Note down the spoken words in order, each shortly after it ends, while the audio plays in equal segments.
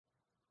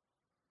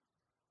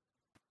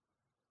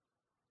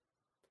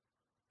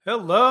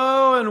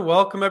Hello and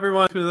welcome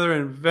everyone to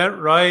another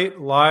InventRight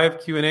live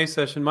Q&A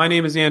session. My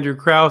name is Andrew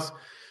Krauss.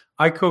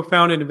 I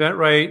co-founded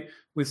InventRight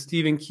with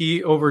Stephen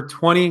Key over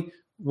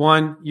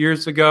 21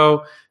 years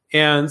ago.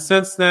 And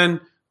since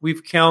then,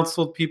 we've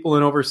counseled people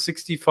in over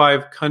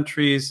 65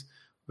 countries.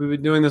 We've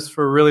been doing this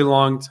for a really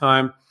long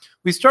time.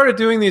 We started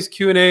doing these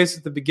Q&As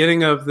at the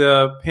beginning of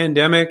the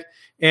pandemic,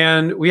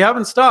 and we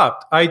haven't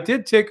stopped. I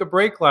did take a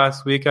break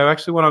last week. I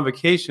actually went on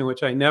vacation,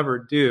 which I never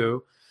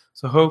do.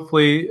 So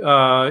hopefully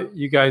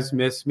you guys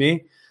miss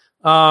me.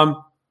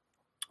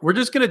 We're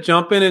just going to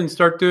jump in and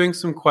start doing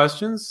some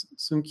questions,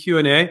 some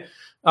Q&A.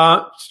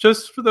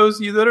 Just for those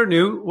of you that are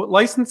new, what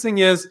licensing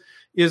is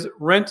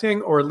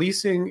renting or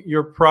leasing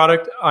your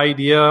product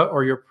idea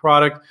or your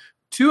product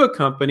to a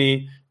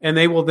company, and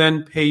they will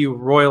then pay you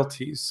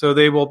royalties. So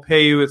they will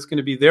pay you, it's going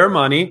to be their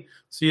money.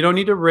 So you don't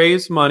need to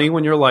raise money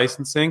when you're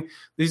licensing.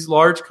 These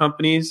large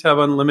companies have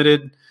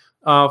unlimited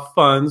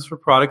funds for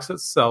products that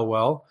sell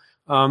well.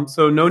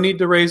 So no need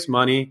to raise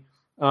money,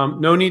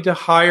 no need to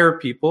hire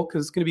people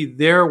because it's going to be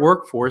their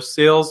workforce,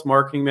 sales,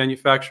 marketing,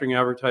 manufacturing,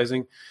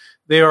 advertising.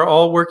 They are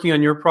all working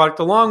on your product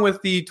along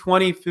with the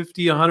 20,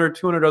 50, 100,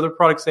 200 other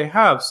products they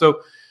have. So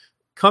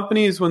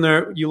companies, when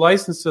you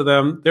license to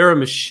them, they're a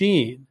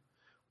machine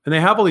and they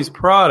have all these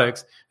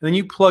products and then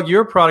you plug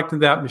your product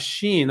into that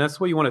machine. That's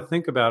what you want to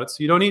think about it.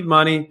 So you don't need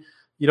money,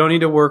 you don't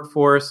need a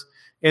workforce,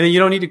 and then you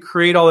don't need to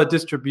create all the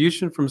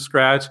distribution from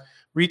scratch.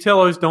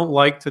 Retailers don't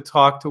like to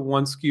talk to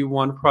one SKU,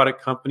 one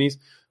product companies.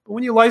 But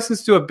when you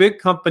license to a big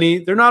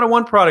company, they're not a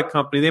one product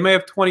company. They may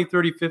have 20,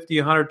 30, 50,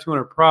 100,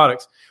 200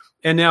 products.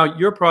 And now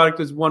your product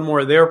is one more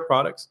of their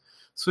products.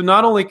 So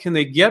not only can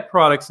they get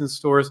products in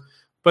stores,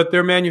 but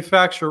their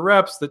manufacturer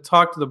reps that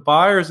talk to the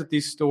buyers at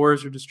these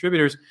stores or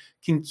distributors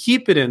can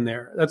keep it in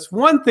there. That's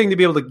one thing to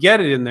be able to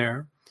get it in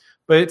there,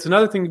 but it's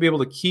another thing to be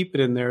able to keep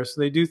it in there.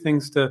 So they do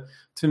things to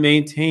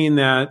maintain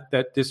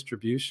that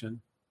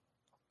distribution.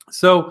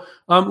 So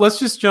let's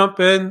just jump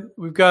in.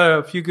 We've got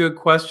a few good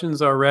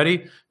questions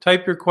already.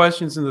 Type your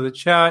questions into the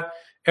chat.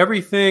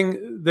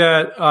 Everything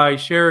that I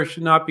share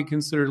should not be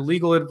considered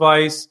legal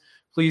advice.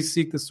 Please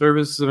seek the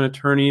services of an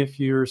attorney if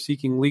you're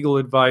seeking legal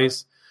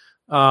advice.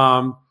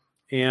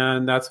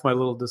 And that's my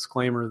little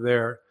disclaimer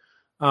there.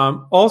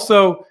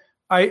 Also,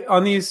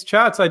 on these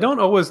chats, I don't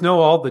always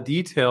know all the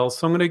details,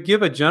 so I'm going to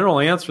give a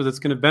general answer that's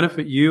going to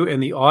benefit you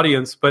and the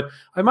audience, but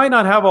I might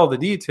not have all the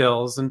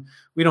details, and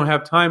we don't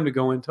have time to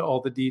go into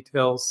all the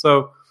details.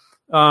 So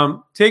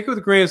take it with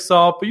a grain of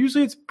salt, but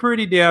usually it's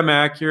pretty damn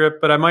accurate,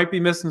 but I might be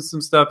missing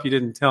some stuff you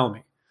didn't tell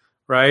me,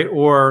 right?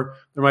 Or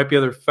there might be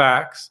other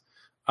facts.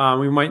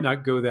 We might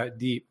not go that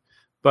deep,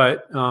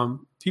 but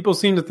people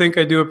seem to think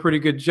I do a pretty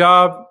good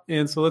job,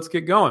 and so let's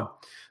get going.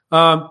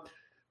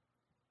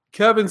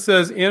 Kevin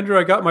says, Andrew,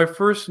 I got my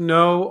first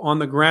no on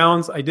the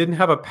grounds I didn't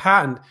have a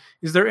patent.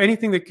 Is there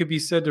anything that could be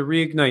said to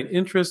reignite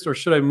interest, or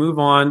should I move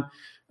on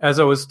as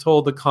I was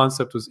told the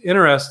concept was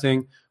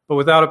interesting, but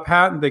without a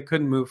patent, they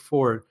couldn't move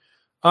forward?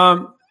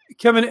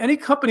 Kevin, any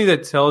company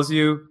that tells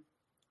you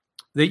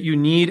that you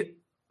need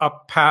a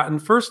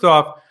patent, first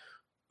off,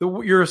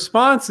 your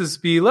response is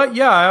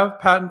I have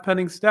patent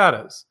pending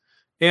status.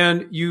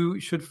 And you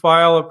should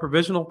file a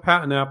provisional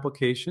patent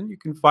application. You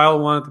can file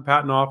one at the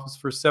patent office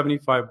for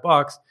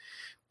 $75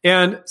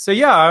 and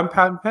say, I'm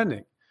patent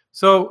pending.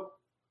 So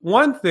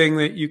one thing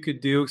that you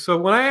could do, so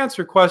when I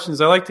answer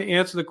questions, I like to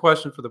answer the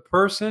question for the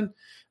person.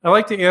 I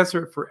like to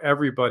answer it for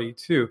everybody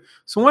too.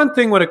 So one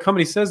thing when a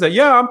company says that,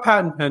 I'm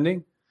patent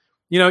pending,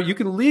 you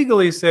can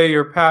legally say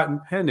you're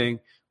patent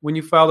pending when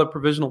you file a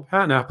provisional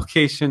patent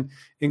application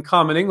in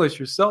common English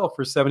yourself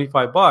for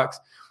 $75.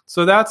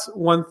 So that's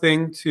one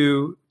thing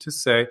to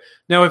say.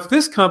 Now, if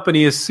this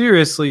company is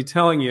seriously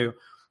telling you,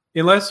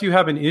 unless you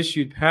have an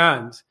issued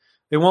patent,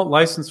 they won't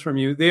license from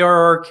you, they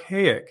are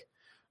archaic.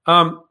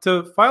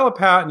 To file a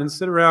patent and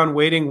sit around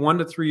waiting 1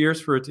 to 3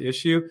 years for it to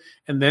issue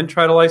and then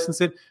try to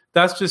license it,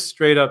 that's just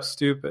straight up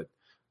stupid.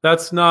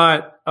 That's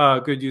not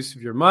a good use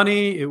of your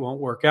money. It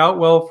won't work out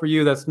well for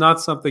you. That's not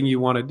something you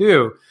want to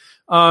do.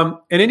 And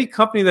any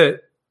company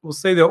that will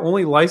say they'll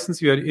only license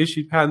you at an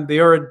issued patent, they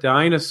are a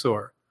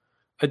dinosaur.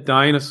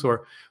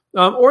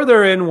 Or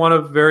they're in one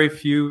of very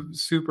few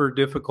super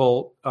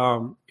difficult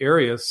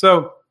areas.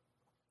 So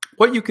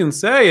what you can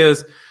say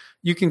is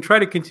you can try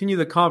to continue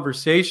the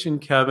conversation,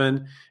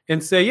 Kevin,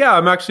 and say,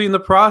 I'm actually in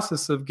the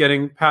process of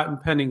getting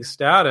patent pending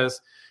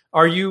status.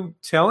 Are you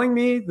telling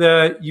me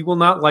that you will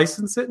not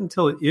license it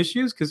until it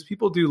issues? Because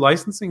people do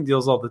licensing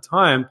deals all the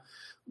time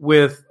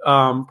with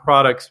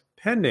products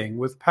pending,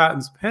 with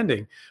patents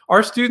pending.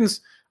 Our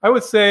students, I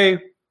would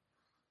say,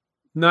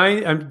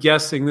 I'm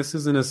guessing, this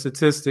isn't a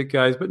statistic,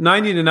 guys, but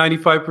 90 to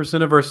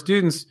 95% of our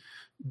students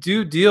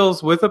do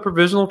deals with a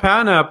provisional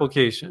patent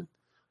application,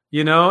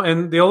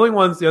 and the other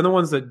ones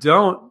that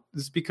don't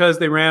is because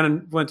they ran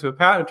and went to a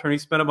patent attorney,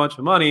 spent a bunch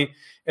of money,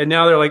 and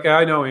now they're like,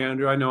 I know,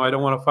 Andrew, I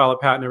don't want to file a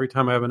patent every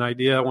time I have an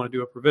idea. I want to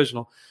do a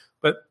provisional.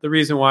 But the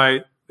reason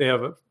why they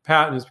have a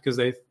patent is because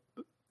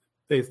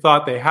they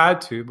thought they had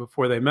to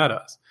before they met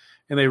us,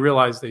 and they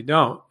realized they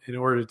don't in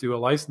order to do a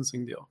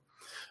licensing deal.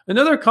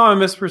 Another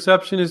common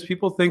misperception is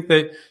people think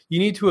that you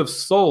need to have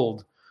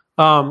sold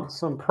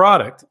some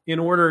product in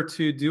order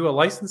to do a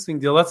licensing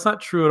deal. That's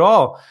not true at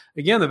all.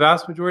 Again, the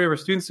vast majority of our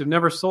students have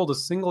never sold a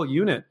single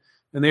unit,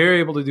 and they're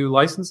able to do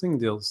licensing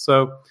deals.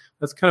 So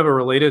that's kind of a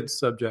related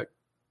subject.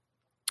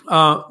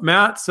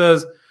 Matt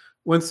says,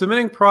 when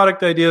submitting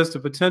product ideas to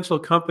potential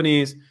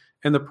companies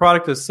and the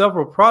product has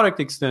several product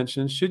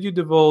extensions, should you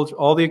divulge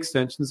all the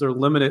extensions or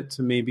limit it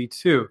to maybe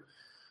 2?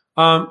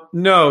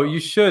 No, you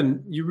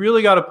shouldn't. You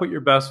really got to put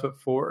your best foot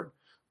forward.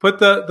 Put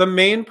the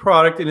main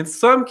product, and in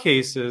some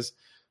cases,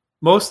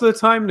 most of the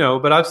time, no,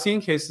 but I've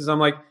seen cases I'm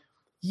like,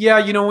 yeah,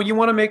 when you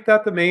want to make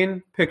that the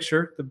main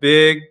picture, the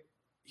big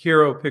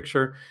hero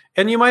picture,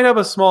 and you might have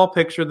a small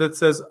picture that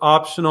says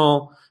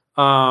optional,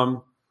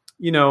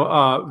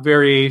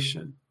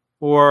 variation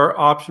or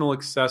optional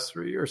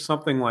accessory or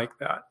something like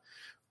that.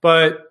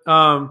 But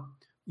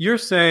you're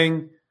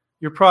saying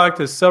your product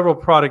has several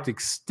product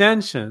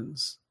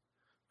extensions.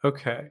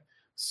 Okay.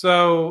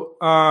 So,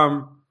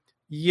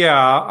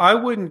 I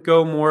wouldn't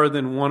go more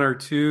than 1 or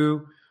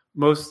 2.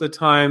 Most of the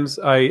times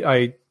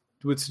I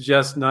would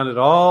suggest none at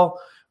all.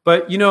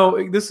 But,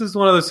 this is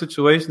one of those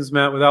situations,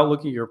 Matt, without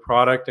looking at your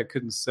product, I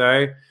couldn't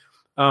say.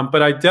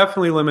 But I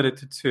definitely limit it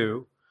to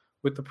 2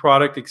 with the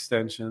product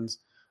extensions.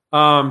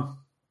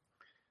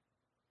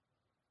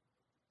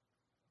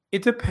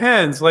 It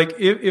depends. Like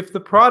if the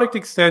product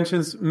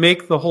extensions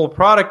make the whole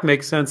product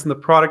make sense and the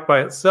product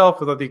by itself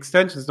without the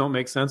extensions don't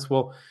make sense,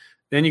 well,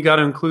 then you got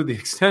to include the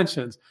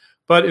extensions.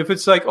 But if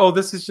it's like, oh,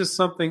 this is just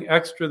something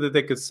extra that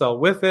they could sell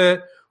with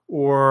it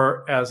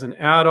or as an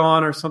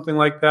add-on or something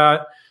like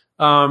that,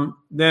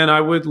 then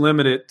I would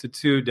limit it to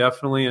 2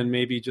 definitely, and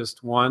maybe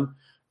just 1.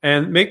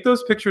 And make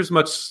those pictures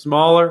much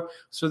smaller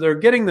so they're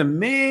getting the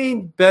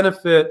main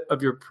benefit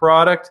of your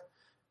product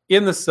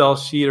in the sell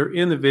sheet or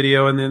in the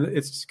video, and then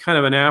it's just kind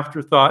of an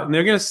afterthought, and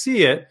they're going to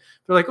see it.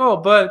 They're like, oh,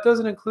 but it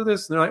doesn't include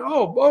this. And they're like,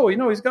 oh,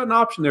 he's got an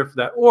option there for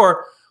that.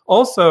 Or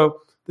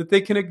also that they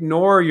can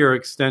ignore your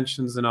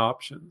extensions and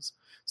options.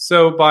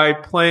 So by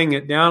playing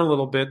it down a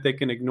little bit, they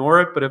can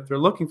ignore it, but if they're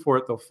looking for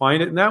it, they'll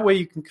find it. And that way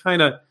you can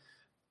kind of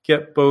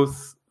get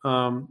both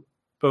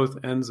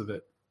ends of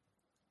it.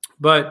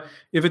 But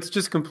if it's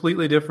just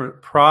completely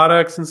different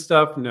products and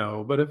stuff,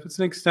 no. But if it's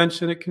an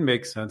extension, it can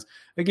make sense.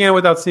 Again,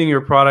 without seeing your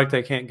product,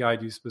 I can't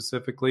guide you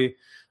specifically,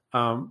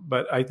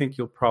 but I think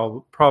you'll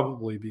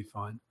probably be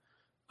fine.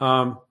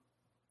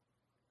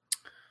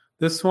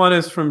 This one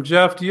is from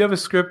Jeff. Do you have a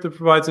script that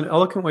provides an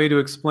eloquent way to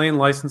explain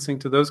licensing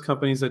to those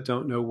companies that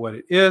don't know what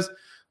it is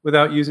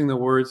without using the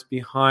words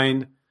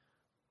behind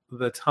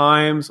the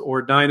times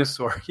or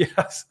dinosaur?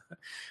 Yes,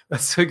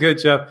 that's so good,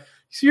 Jeff.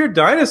 So you're a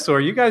dinosaur.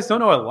 You guys don't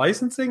know what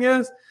licensing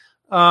is?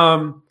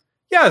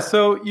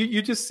 So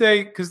you just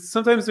say, because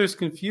sometimes there's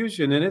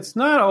confusion, and it's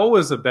not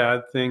always a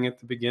bad thing at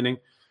the beginning.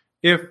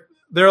 If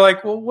they're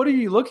like, well, what are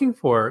you looking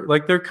for?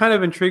 Like they're kind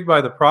of intrigued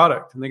by the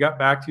product, and they got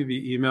back to you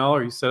via email,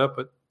 or you set up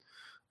a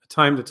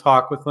time to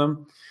talk with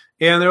them.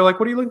 And they're like,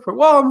 what are you looking for?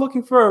 Well, I'm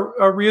looking for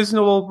a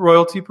reasonable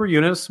royalty per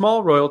unit, a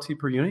small royalty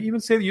per unit. Even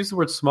use the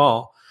word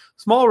small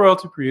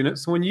royalty per unit.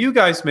 So when you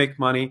guys make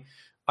money,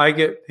 I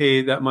get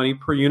paid that money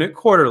per unit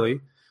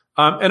quarterly.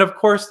 And of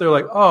course, they're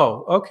like,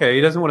 oh, okay,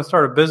 he doesn't want to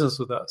start a business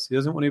with us. He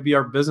doesn't want to be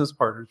our business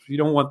partner. You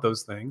don't want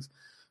those things.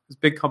 These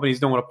big companies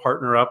don't want to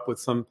partner up with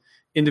some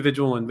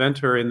individual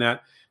inventor in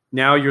that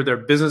now you're their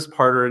business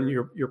partner and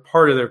you're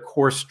part of their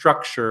core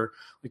structure.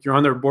 Like you're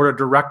on their board of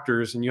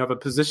directors and you have a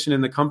position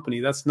in the company.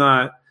 That's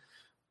not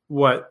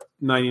what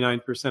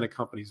 99% of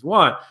companies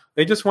want.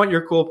 They just want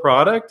your cool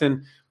product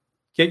and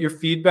get your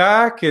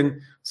feedback, and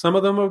some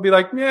of them will be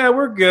like, yeah,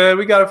 we're good.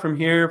 We got it from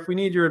here. If we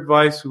need your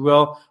advice, we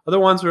will. Other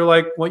ones are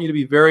like, want you to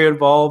be very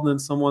involved,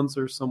 and some ones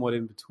are somewhat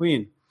in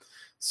between.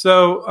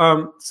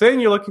 So saying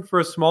you're looking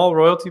for a small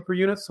royalty per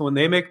unit, so when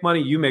they make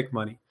money, you make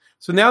money.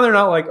 So now they're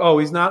not like, oh,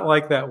 he's not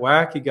like that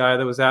wacky guy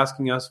that was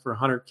asking us for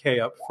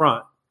 $100K up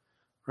front,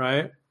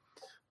 right?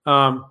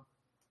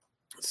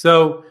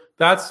 So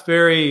that's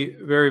very,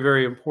 very,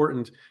 very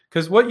important.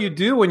 Because what you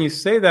do when you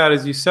say that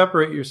is you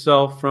separate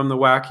yourself from the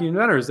wacky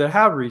inventors that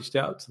have reached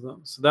out to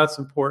them. So that's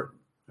important,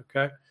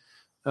 okay?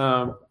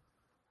 Let's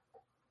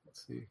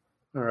see.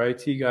 Our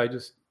IT guy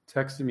just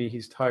texted me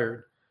he's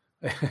tired.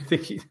 I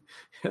think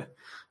I'm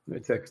going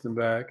to text him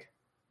back.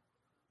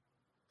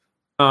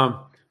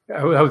 I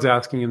was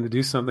asking him to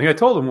do something. I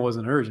told him it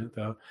wasn't urgent,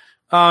 though.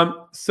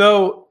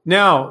 So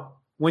now,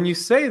 when you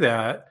say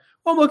that,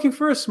 well, I'm looking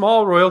for a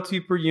small royalty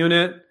per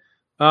unit.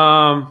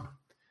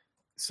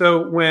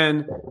 So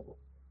when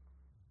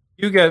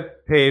you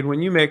get paid,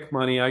 when you make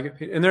money, I get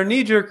paid. And their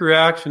knee-jerk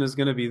reaction is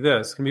going to be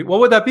this. It's going to be, what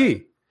would that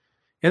be?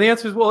 And the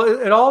answer is, well,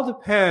 it all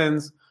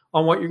depends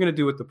on what you're going to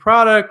do with the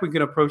product. We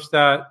can approach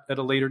that at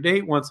a later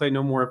date once I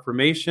know more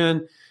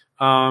information.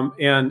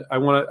 And I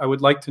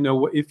would like to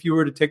know if you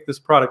were to take this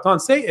product on,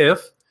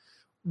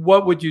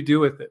 what would you do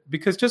with it?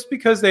 Because just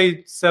because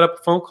they set up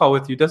a phone call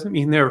with you doesn't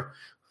mean they're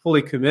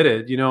fully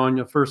committed, on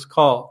your first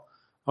call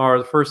or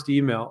the first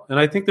email. And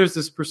I think there's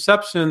this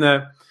perception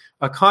that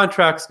a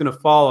contract's going to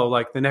follow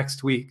like the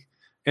next week,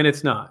 and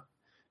it's not.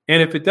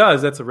 And if it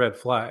does, that's a red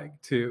flag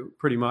too,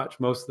 pretty much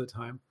most of the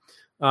time.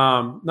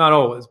 Not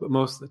always, but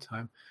most of the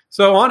time.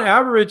 So on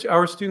average,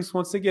 our students,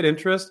 once they get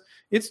interest,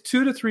 it's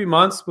 2 to 3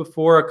 months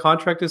before a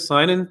contract is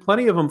signed, and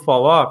plenty of them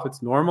fall off.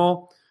 It's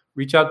normal.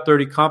 Reach out to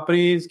 30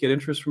 companies, get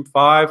interest from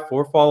 5,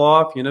 4 fall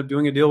off. You end up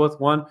doing a deal with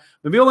 1.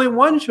 Maybe only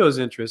 1 shows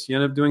interest. You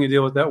end up doing a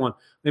deal with that 1.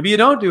 Maybe you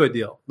don't do a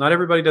deal. Not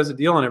everybody does a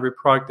deal on every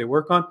product they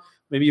work on.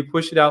 Maybe you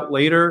push it out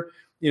later,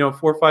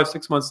 4, 5,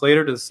 6 months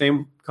later to the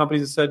same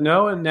companies that said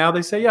no, and now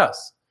they say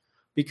yes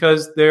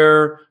because they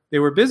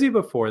were busy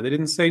before. They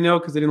didn't say no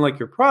because they didn't like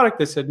your product.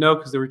 They said no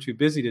because they were too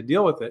busy to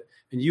deal with it,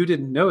 and you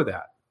didn't know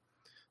that.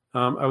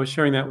 I was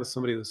sharing that with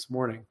somebody this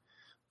morning.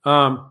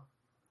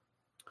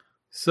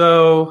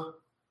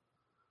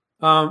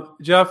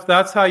 Jeff,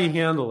 that's how you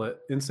handle it,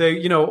 and say,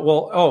 it's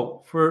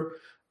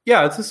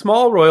a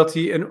small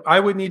royalty, and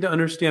I would need to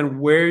understand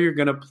where you're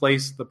going to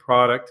place the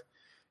product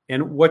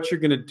and what you're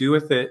going to do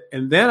with it,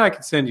 and then I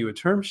can send you a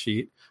term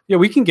sheet. Yeah,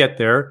 we can get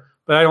there,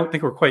 but I don't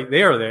think we're quite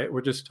there.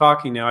 We're just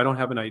talking now. I don't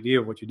have an idea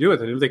of what you do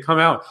with it. If they come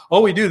out,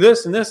 we do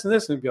this and this and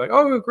this, and it'd be like,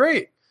 oh,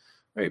 great.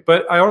 Right.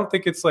 But I don't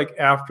think it's like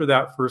after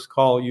that first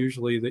call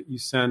usually that you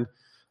send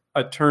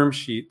a term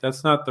sheet.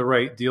 That's not the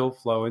right deal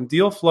flow. And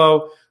deal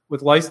flow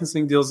with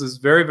licensing deals is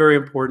very, very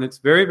important. It's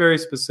very, very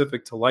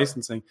specific to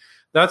licensing.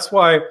 That's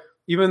why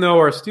even though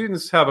our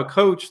students have a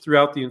coach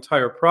throughout the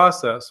entire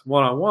process,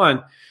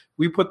 one-on-one,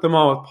 we put them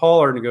on with Paul,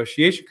 our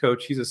negotiation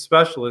coach. He's a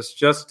specialist,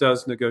 just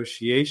does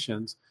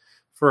negotiations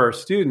for our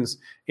students.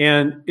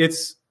 And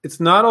it's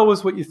not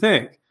always what you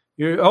think.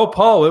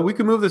 Paul, we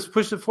can move this,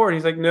 push it forward. And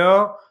he's like,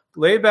 no,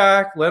 lay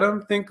back, let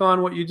them think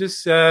on what you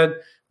just said.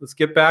 Let's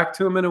get back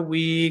to them in a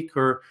week,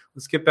 or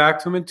let's get back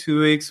to them in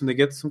 2 weeks when they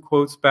get some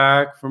quotes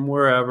back from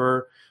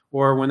wherever,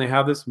 or when they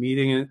have this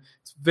meeting. And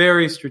it's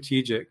very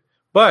strategic.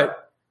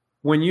 But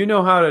when you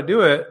know how to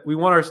do it, we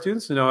want our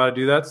students to know how to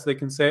do that so they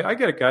can say, I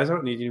get it, guys. I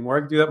don't need you anymore. I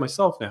can do that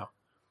myself now.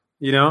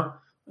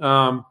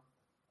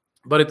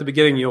 But at the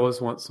beginning, you always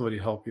want somebody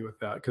to help you with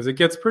that because it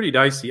gets pretty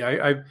dicey.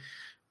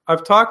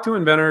 I've talked to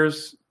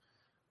inventors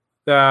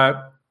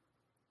that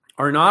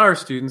are not our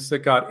students that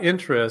got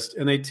interest,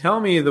 and they tell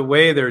me the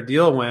way their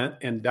deal went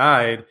and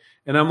died.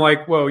 And I'm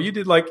like, whoa, you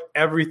did like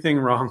everything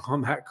wrong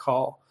on that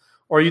call,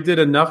 or you did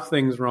enough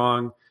things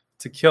wrong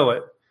to kill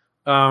it.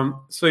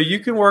 So you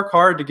can work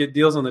hard to get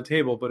deals on the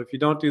table, but if you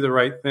don't do the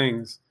right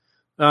things,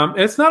 and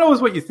it's not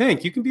always what you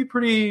think. You can be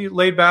pretty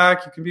laid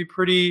back. You can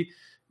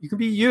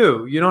be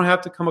you. You don't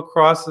have to come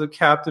across as a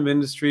captive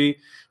industry,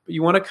 but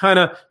you want to kind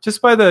of, just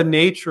by the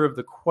nature of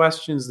the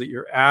questions that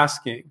you're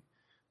asking,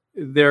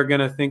 they're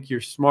going to think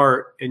you're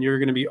smart, and you're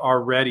going to be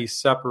already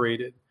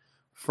separated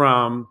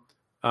from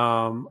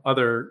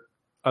other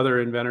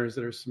inventors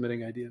that are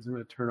submitting ideas. I'm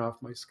going to turn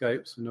off my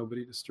Skype so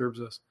nobody disturbs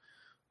us.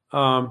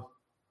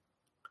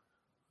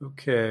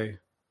 Okay.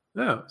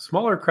 Yeah,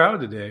 smaller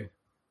crowd today.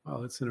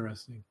 Wow, that's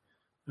interesting.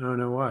 I don't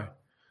know why.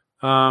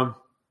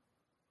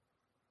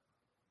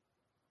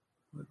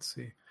 Let's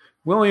see.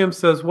 William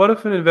says, what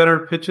if an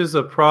inventor pitches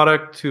a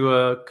product to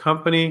a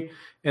company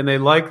and they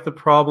like the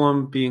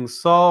problem being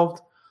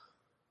solved,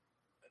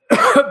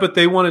 but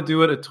they want to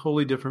do it a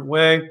totally different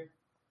way?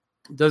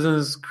 Doesn't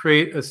this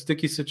create a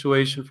sticky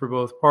situation for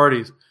both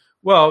parties?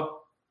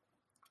 Well,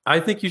 I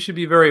think you should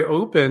be very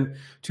open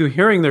to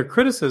hearing their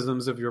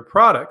criticisms of your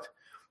product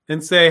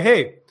and say,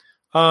 hey,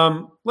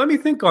 let me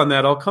think on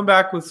that. I'll come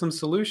back with some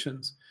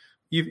solutions.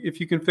 If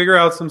you can figure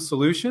out some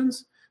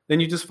solutions, then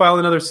you just file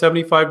another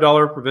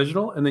 $75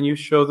 provisional, and then you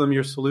show them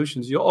your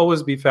solutions. You'll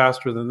always be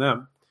faster than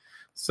them.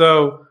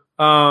 So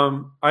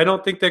I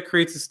don't think that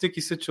creates a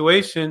sticky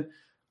situation.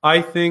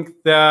 I think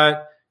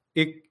that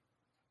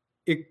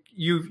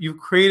you've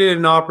created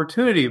an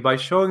opportunity by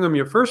showing them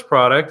your first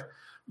product.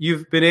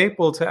 You've been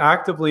able to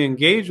actively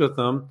engage with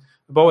them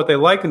about what they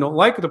like and don't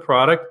like of the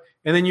product,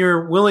 and then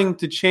you're willing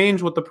to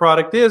change what the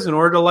product is in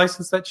order to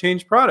license that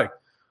changed product.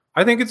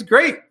 I think it's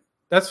great.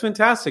 That's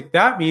fantastic.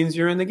 That means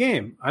you're in the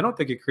game. I don't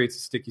think it creates a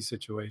sticky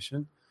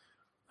situation.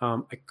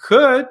 It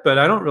could, but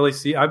I don't really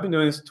see. I've been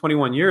doing this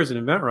 21 years in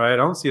InventRight. I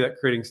don't see that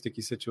creating a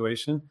sticky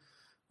situation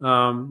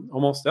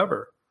almost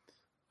ever.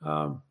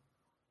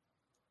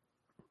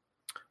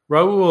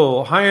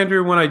 Raul, hi,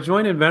 Andrew. When I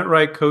join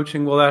InventRight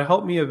coaching, will that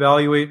help me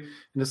evaluate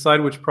and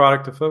decide which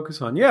product to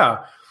focus on?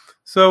 Yeah.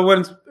 So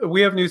when we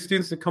have new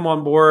students that come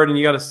on board, and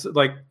you got to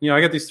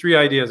I got these 3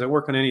 ideas. I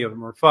work on any of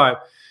them, or 5.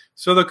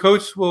 So the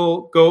coach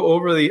will go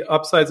over the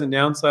upsides and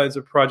downsides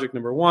of project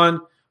number 1,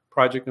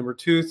 project number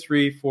 2,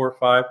 3, 4,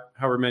 5,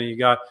 however many you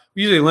got.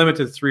 We usually limit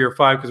to 3 or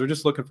 5 because we're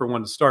just looking for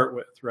one to start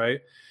with, right?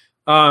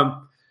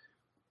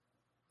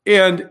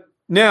 And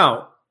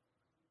now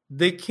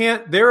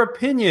their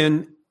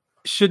opinion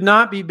should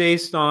not be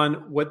based on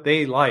what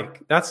they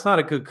like. That's not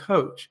a good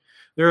coach.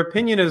 Their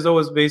opinion is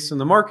always based on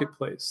the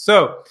marketplace.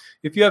 So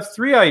if you have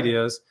 3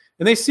 ideas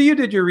and they see you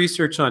did your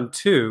research on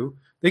 2,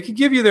 they could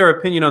give you their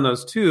opinion on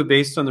those 2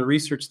 based on the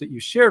research that you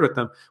shared with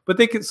them. But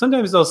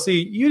sometimes they'll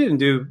see you didn't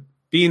do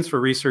beans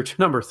for research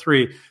number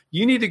 3.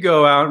 You need to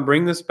go out and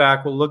bring this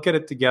back. We'll look at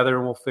it together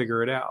and we'll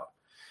figure it out.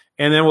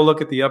 And then we'll look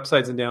at the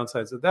upsides and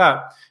downsides of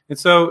that. And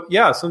so,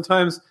 yeah,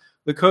 sometimes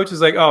the coach is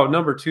like, oh,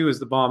 number 2 is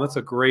the bomb. That's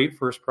a great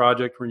first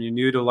project when you're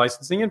new to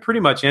licensing, and pretty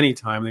much any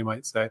time, they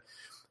might say.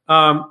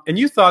 And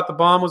you thought the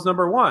bomb was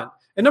number 1.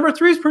 And number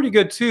 3 is pretty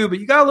good too, but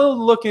you got a little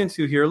to look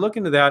into here. Look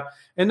into that.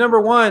 And number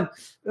 1, I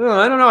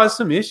don't know, has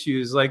some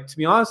issues. Like, to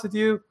be honest with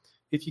you,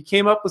 if you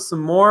came up with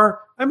some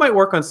more, I might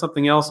work on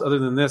something else other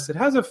than this. It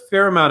has a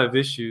fair amount of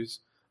issues,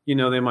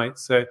 they might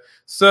say.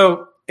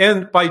 So,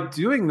 and by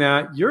doing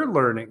that, you're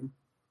learning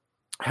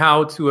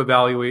how to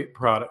evaluate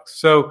products.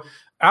 So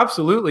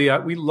absolutely,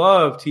 we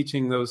love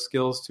teaching those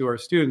skills to our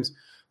students.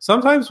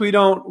 Sometimes we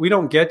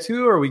don't get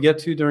to, or we get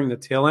to during the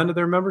tail end of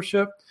their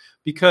membership,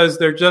 because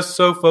they're just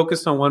so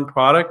focused on one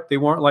product. They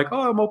weren't like,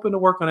 oh, I'm open to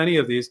work on any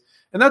of these.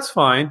 And that's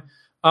fine.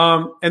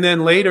 And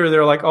then later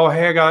they're like, oh,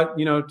 hey, I got,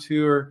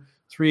 2 or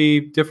 3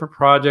 different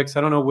projects.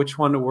 I don't know which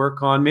one to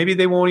work on. Maybe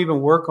they won't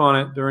even work on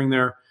it during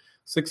their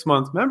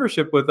 6-month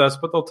membership with us,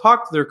 but they'll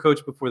talk to their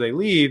coach before they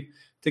leave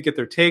to get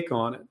their take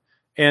on it.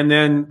 And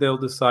then they'll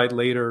decide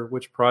later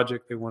which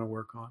project they want to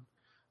work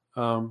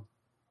on.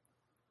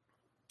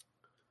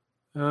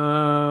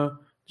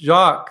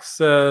 Jacques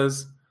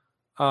says,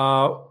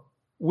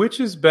 which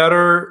is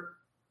better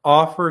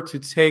offer to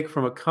take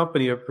from a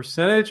company, a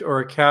percentage or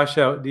a cash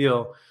out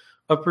deal?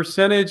 A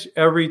percentage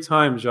every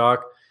time,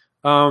 Jacques.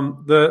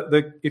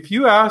 If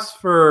you ask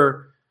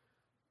for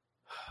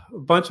a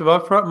bunch of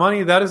upfront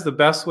money, that is the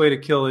best way to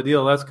kill a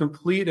deal. That's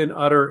complete and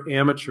utter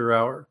amateur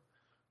hour.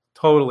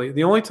 Totally.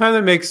 The only time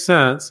that makes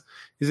sense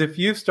is if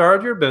you've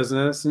started your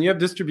business and you have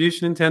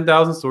distribution in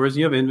 10,000 stores and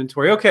you have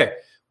inventory. Okay,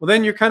 well,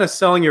 then you're kind of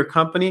selling your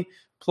company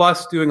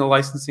plus doing a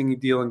licensing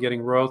deal and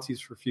getting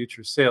royalties for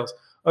future sales.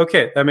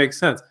 Okay, that makes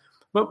sense.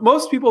 But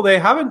most people, they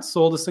haven't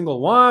sold a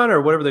single one,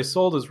 or whatever they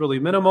sold is really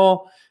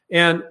minimal.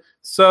 And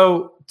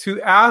so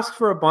to ask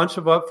for a bunch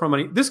of upfront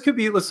money, this could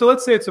be, so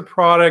let's say it's a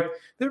product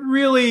that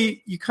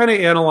really, you kind of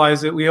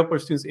analyze it. We help our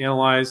students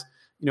analyze,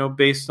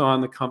 based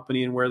on the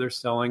company and where they're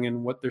selling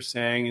and what they're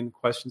saying and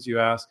questions you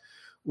ask,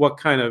 what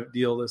kind of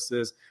deal this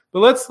is. But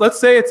let's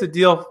say it's a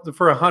deal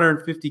for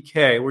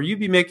 $150K, where you'd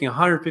be making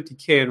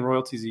 $150K in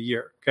royalties a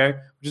year, okay,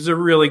 which is a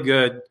really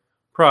good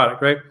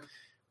product, right?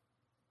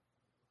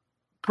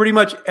 Pretty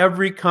much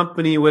every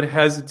company would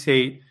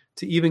hesitate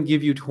to even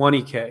give you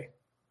 $20K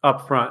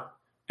up front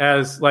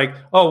as like,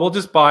 oh, we'll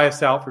just buy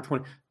us out for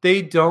 20.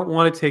 They don't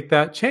want to take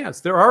that chance.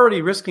 They're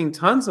already risking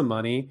tons of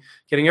money,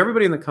 getting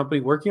everybody in the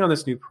company working on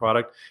this new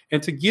product,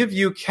 and to give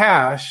you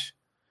cash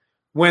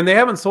when they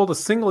haven't sold a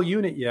single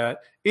unit yet,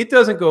 it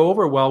doesn't go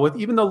over well with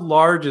even the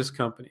largest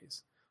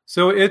companies.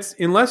 So it's,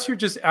 unless you're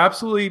just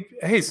absolutely,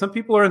 hey, some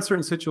people are in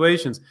certain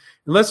situations,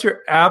 unless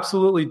you're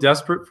absolutely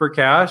desperate for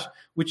cash,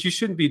 which you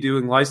shouldn't be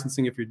doing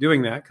licensing if you're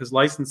doing that, because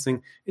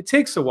licensing, it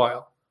takes a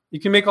while. You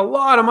can make a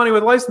lot of money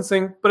with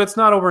licensing, but it's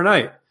not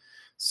overnight.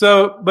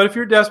 So, but if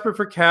you're desperate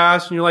for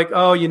cash and you're like,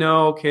 oh,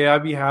 okay,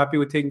 I'd be happy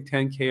with taking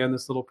 10K on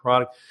this little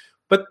product.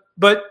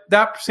 But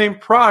that same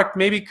product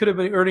maybe could have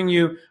been earning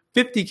you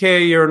 $50K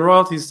a year in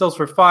royalties, sells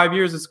for 5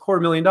 years, it's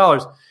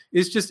 $250,000.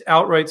 It's just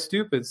outright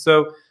stupid.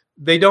 So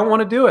they don't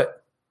want to do it.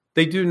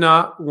 They do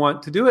not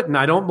want to do it. And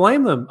I don't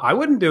blame them. I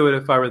wouldn't do it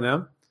if I were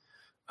them.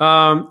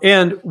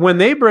 And when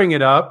they bring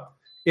it up,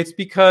 it's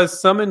because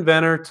some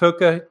inventor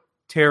took a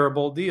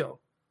terrible deal.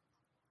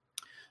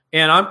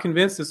 And I'm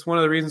convinced it's one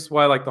of the reasons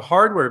why, like the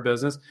hardware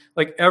business,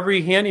 like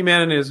every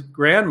handyman and his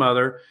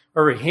grandmother,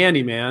 or a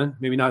handyman,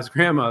 maybe not his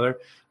grandmother,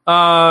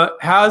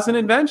 has an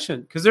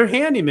invention, because they're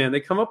handymen. They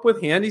come up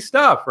with handy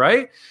stuff,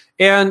 right?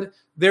 And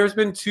there's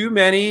been too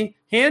many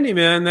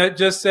handymen that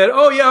just said,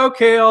 oh yeah,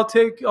 okay, I'll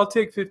take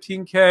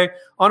 15K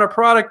on a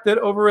product that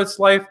over its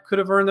life could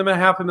have earned them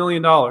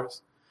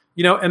 $500,000,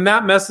 and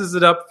that messes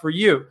it up for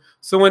you.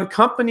 So when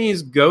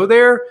companies go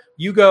there,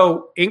 you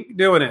go, ain't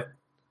doing it.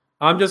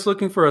 I'm just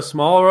looking for a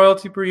small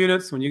royalty per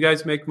unit. So when you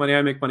guys make money,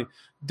 I make money.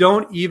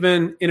 Don't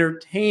even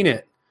entertain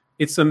it.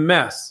 It's a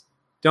mess.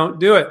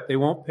 Don't do it. They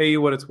won't pay you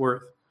what it's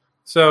worth.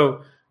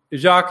 So,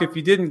 Jacques, if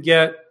you didn't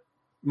get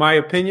my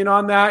opinion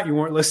on that, you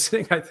weren't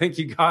listening. I think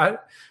you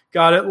got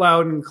it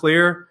loud and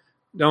clear.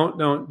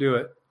 Don't do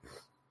it.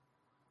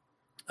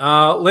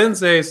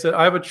 Lindsay said,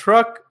 I have a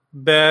truck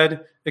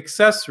bed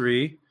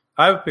accessory.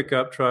 I have a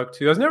pickup truck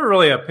too. I was never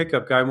really a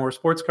pickup guy, more a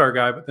sports car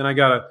guy, but then I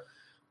got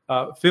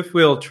a fifth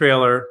wheel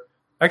trailer.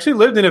 I actually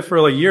lived in it for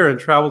a year and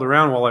traveled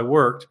around while I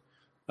worked.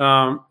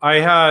 I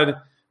had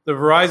the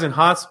Verizon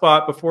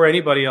hotspot before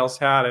anybody else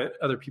had it.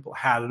 Other people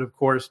had it, of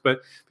course,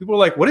 but people were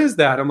like, what is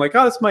that? I'm like,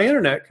 oh, it's my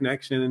internet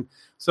connection. And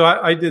so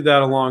I did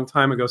that a long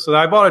time ago. So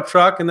I bought a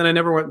truck and then I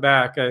never went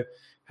back. I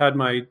had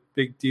my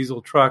big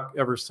diesel truck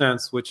ever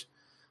since, which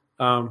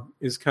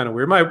is kind of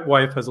weird. My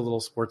wife has a little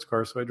sports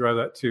car, so I drive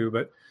that too.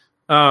 But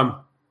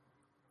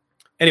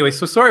anyway,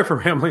 so sorry for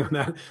rambling on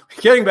that.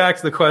 Getting back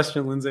to the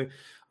question, Lindsay.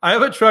 I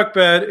have a truck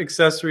bed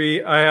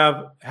accessory. I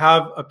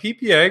have a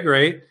PPA,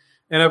 great.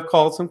 And I've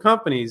called some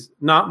companies,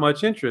 not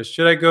much interest.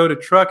 Should I go to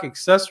truck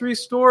accessory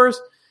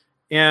stores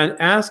and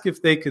ask if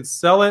they could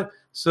sell it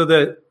so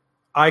that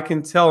I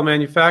can tell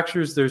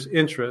manufacturers there's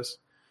interest?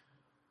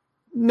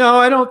 No,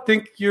 I don't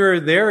think you're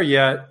there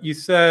yet. You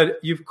said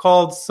you've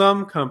called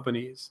some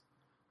companies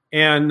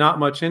and not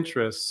much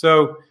interest.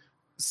 So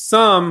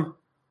some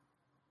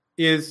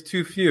is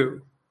too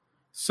few.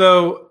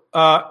 So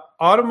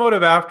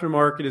automotive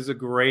aftermarket is a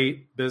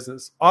great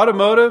business.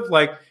 Automotive,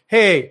 like,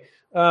 hey,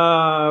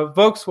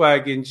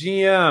 Volkswagen,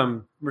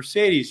 GM,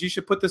 Mercedes, you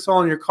should put this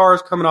all in your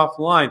cars coming off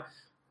the line.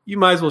 You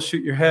might as well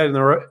shoot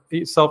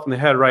yourself in the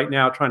head right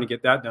now trying to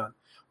get that done.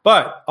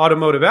 But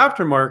automotive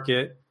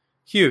aftermarket,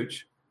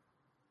 huge.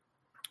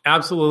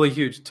 Absolutely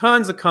huge.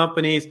 Tons of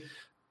companies,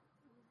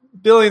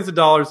 billions of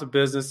dollars of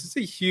business. It's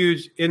a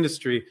huge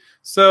industry.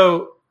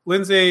 So,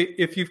 Lindsay,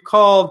 if you've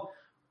called,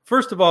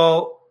 first of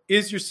all,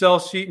 is your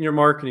sales sheet and your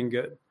marketing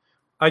good?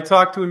 I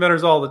talk to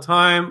inventors all the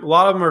time. A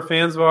lot of them are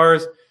fans of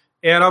ours.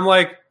 And I'm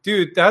like,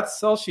 dude, that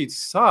sell sheet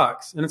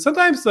sucks. And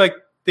sometimes like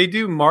they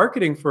do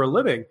marketing for a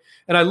living.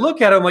 And I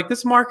look at it, I'm like,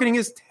 this marketing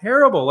is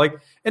terrible. Like,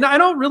 and I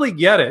don't really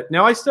get it.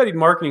 Now, I studied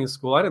marketing in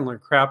school. I didn't learn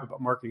crap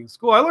about marketing in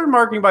school. I learned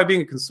marketing by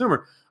being a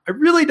consumer. I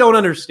really don't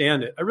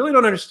understand it. I really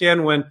don't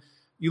understand when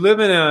you live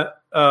in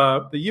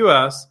the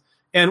U.S.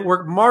 and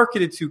we're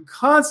marketed to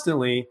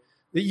constantly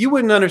that you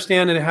wouldn't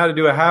understand how to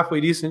do a halfway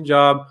decent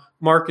job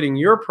marketing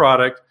your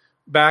product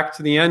back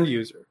to the end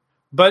user.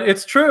 But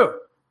it's true.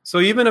 So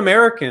even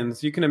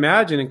Americans, you can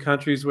imagine in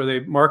countries where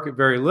they market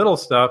very little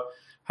stuff,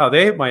 how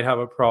they might have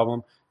a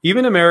problem.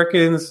 Even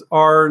Americans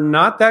are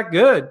not that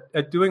good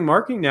at doing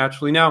marketing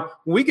naturally. Now,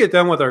 when we get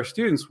done with our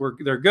students,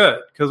 they're good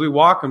because we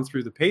walk them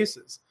through the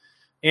paces.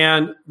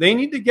 And they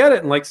need to get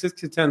it in like 6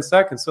 to 10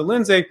 seconds. So,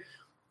 Lindsay,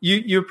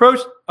 you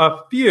approached a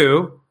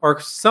few or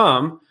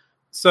some.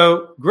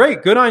 So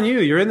great, good on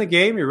you. You're in the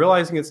game. You're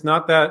realizing it's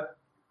not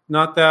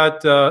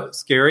that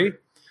scary.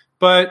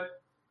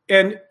 But,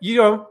 and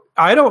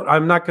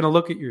I'm not going to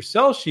look at your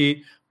sell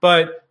sheet,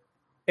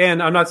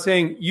 and I'm not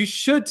saying you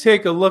should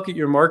take a look at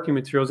your marketing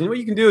materials. And what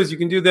you can do is you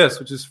can do this,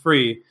 which is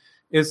free.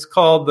 It's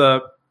called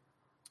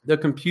the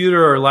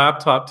computer or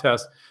laptop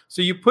test.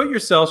 So you put your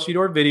sell sheet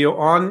or video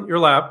on your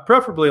lap,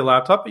 preferably a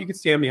laptop, but you can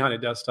stand behind a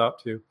desktop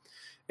too.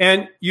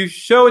 And you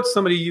show it to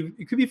somebody.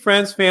 It could be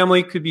friends,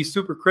 family, could be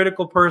super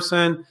critical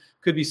person,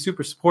 could be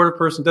super supportive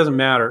person, doesn't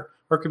matter.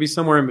 Or it could be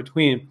somewhere in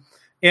between.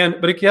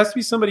 But it has to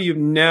be somebody you've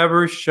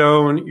never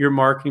shown your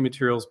marketing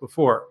materials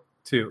before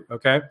to,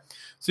 okay?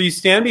 So you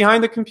stand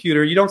behind the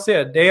computer, you don't say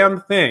a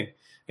damn thing,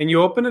 and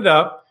you open it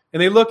up,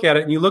 and they look at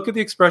it, and you look at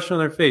the expression on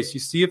their face. You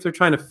see if they're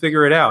trying to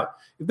figure it out.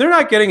 If they're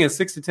not getting it in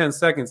 6 to 10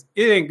 seconds,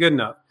 it ain't good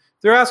enough.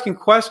 If they're asking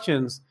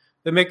questions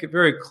that make it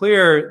very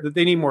clear that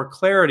they need more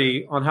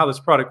clarity on how this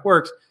product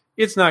works,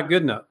 it's not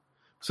good enough.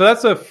 So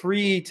that's a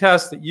free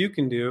test that you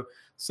can do.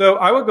 So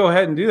I would go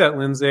ahead and do that,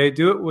 Lindsay.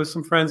 Do it with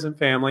some friends and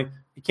family.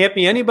 It can't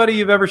be anybody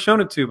you've ever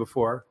shown it to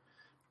before,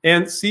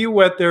 and see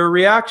what their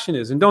reaction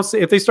is. And don't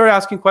say, if they start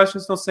asking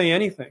questions, don't say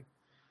anything,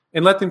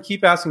 and let them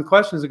keep asking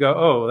questions and go,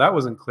 oh, that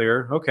wasn't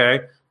clear.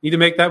 Okay. Need to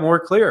make that more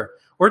clear.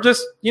 Or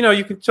just,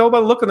 you can tell by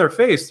the look on their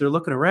face. They're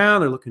looking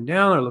around, they're looking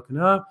down, they're looking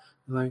up.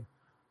 They're like,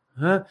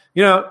 huh?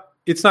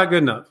 It's not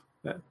good enough.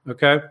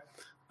 Okay.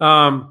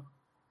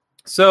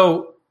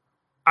 So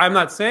I'm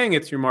not saying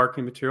it's your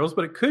marketing materials,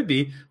 but it could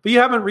be, but you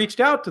haven't reached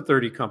out to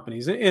 30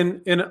 companies.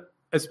 And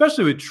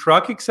especially with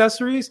truck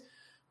accessories,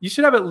 you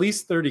should have at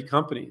least 30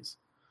 companies.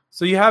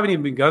 So you haven't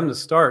even begun to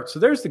start. So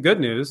there's the good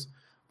news.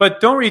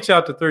 But don't reach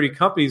out to 30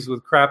 companies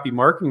with crappy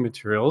marketing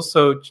materials.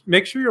 So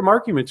make sure your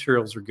marketing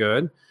materials are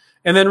good,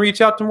 and then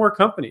reach out to more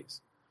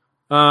companies.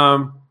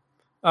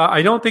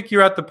 I don't think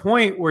you're at the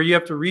point where you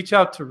have to reach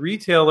out to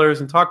retailers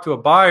and talk to a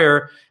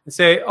buyer and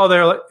say,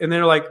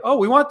 they're like, oh,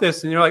 we want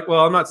this. And you're like,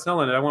 well, I'm not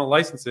selling it. I want to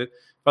license it.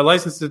 If I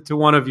license it to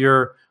one of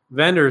your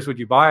vendors, would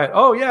you buy it?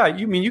 Oh, yeah.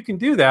 You can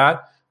do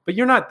that, but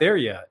you're not there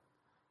yet.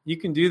 You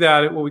can do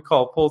that at what we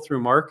call pull-through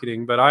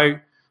marketing. But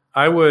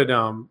I would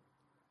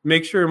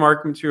make sure your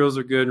marketing materials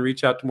are good and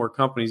reach out to more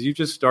companies. You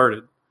just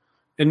started.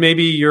 And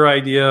maybe your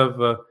idea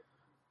of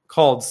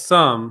called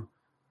some,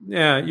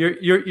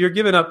 you're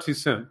giving up too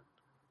soon.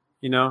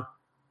 And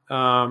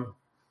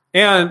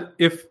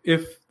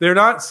if they're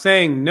not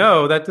saying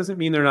no, that doesn't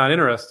mean they're not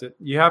interested.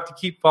 You have to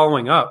keep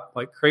following up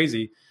like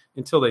crazy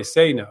until they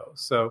say no.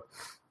 So,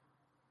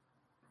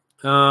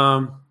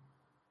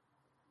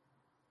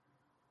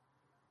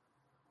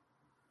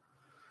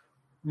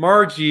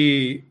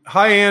 Margie,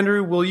 hi,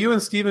 Andrew. Will you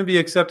and Stephen be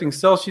accepting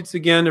sell sheets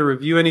again to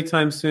review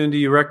anytime soon? Do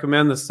you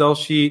recommend the sell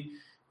sheet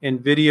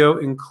and video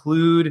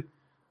include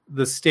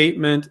the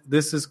statement,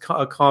 this is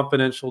a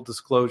confidential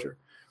disclosure?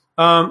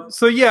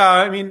 So yeah,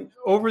 I mean,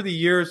 over the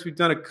years, we've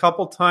done a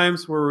couple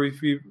times where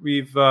we've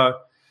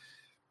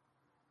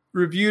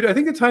reviewed. I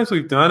think the times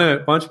we've done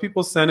it, a bunch of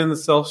people sent in the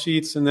sell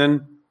sheets, and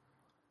then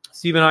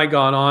Steve and I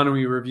got on and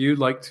we reviewed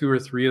like 2 or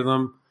 3 of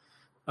them.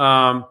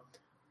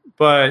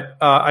 But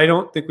I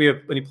don't think we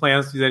have any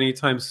plans to do that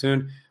anytime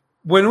soon.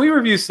 When we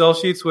review sell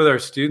sheets with our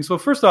students, well,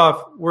 first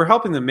off, we're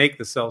helping them make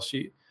the sell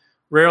sheet.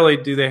 Rarely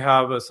do they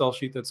have a sell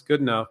sheet that's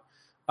good enough.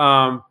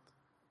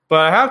 But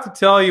I have to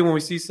tell you, when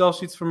we see sell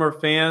sheets from our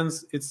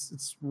fans,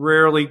 it's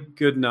rarely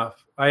good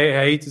enough. I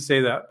hate to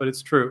say that, but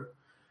it's true.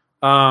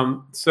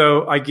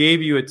 So I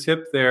gave you a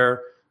tip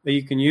there that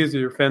you can use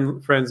with your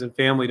friends and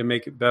family to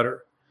make it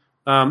better.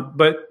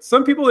 But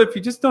some people, if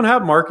you just don't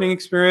have marketing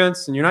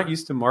experience and you're not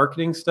used to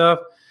marketing stuff,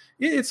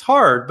 it's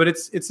hard, but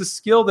it's a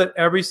skill that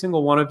every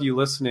single one of you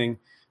listening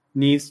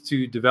needs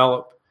to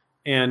develop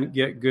and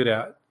get good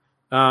at.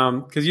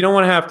 Because you don't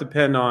want to have to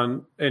depend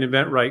on an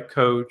Eventbrite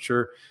coach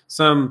or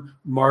some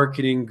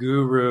marketing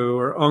guru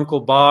or Uncle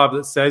Bob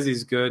that says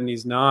he's good and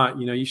he's not.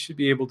 You should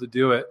be able to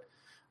do it.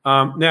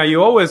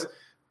 Now,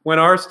 when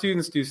our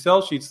students do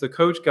sell sheets, the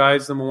coach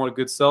guides them on what a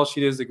good sell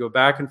sheet is. They go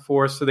back and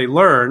forth, so they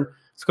learn.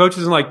 So coach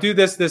isn't like, do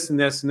this, this, and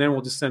this, and then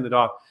we'll just send it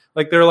off.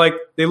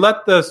 They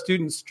let the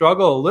students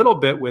struggle a little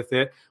bit with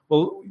it.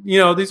 Well,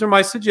 these are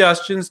my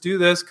suggestions. Do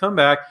this, come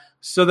back,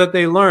 so that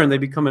they learn. They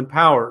become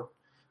empowered.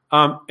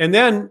 And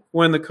then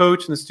when the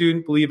coach and the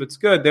student believe it's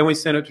good, then we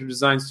send it to a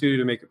design studio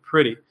to make it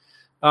pretty.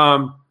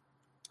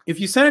 If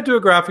you send it to a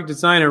graphic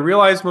designer,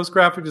 realize most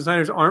graphic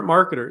designers aren't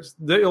marketers.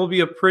 It'll be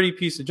a pretty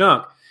piece of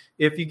junk.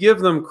 If you give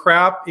them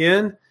crap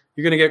in,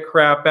 you're going to get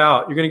crap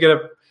out. You're going to get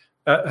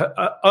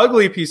a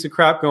ugly piece of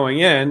crap going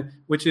in,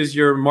 which is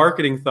your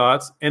marketing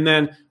thoughts, and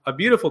then a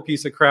beautiful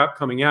piece of crap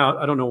coming out.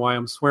 I don't know why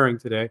I'm swearing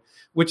today,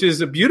 which is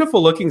a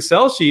beautiful looking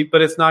sell sheet,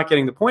 but it's not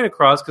getting the point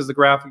across because the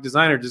graphic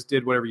designer just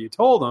did whatever you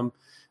told them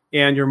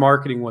and your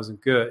marketing wasn't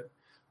good.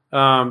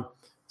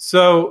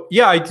 So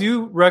yeah, I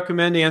do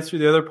recommend to answer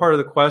the other part of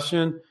the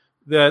question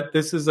that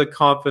this is a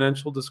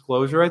confidential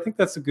disclosure. I think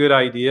that's a good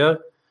idea.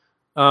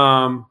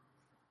 I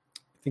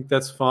think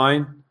that's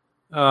fine.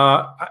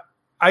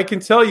 I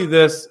can tell you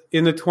this,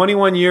 in the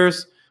 21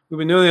 years we've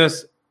been doing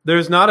this,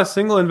 there's not a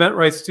single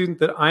Eventbrite student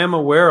that I am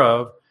aware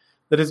of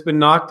that has been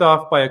knocked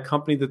off by a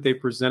company that they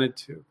presented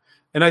to.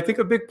 And I think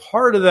a big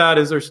part of that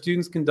is our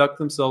students conduct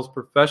themselves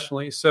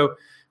professionally. So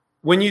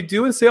when you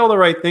do and say all the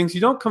right things,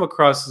 you don't come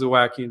across as a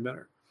wacky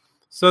inventor.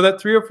 So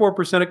that 3 or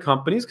 4% of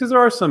companies, because there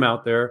are some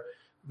out there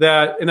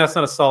that, and that's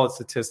not a solid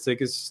statistic,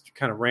 it's just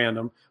kind of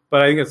random,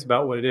 but I think that's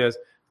about what it is.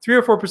 3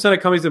 or 4% of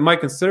companies that might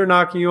consider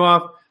knocking you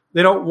off,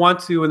 they don't want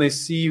to when they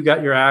see you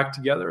got your act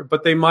together,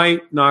 but they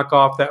might knock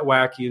off that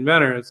wacky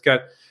inventor. It's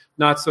got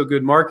not so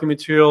good marketing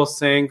material,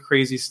 saying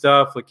crazy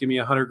stuff like give me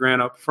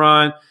 $100,000 up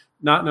front,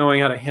 not knowing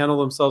how to handle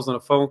themselves on a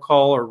phone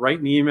call or write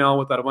an email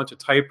without a bunch of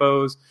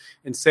typos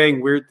and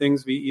saying weird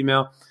things via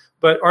email.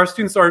 But our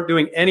students aren't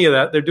doing any of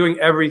that. They're doing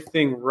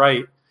everything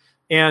right.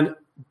 And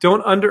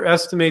don't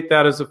underestimate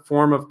that as a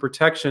form of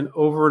protection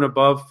over and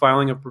above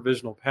filing a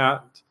provisional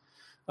patent.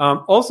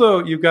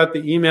 Also, you've got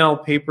the email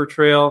paper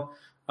trail.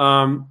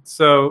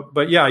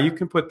 But yeah, you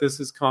can put this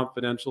as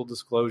confidential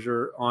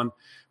disclosure on.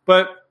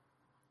 But,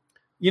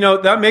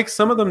 that makes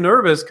some of them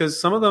nervous because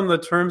some of them, the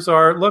terms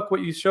are, look, what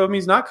you showed me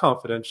is not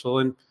confidential.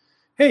 And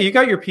hey, you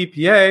got your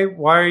PPA.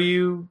 Why are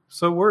you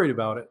so worried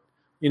about it?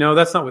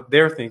 That's not what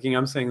they're thinking.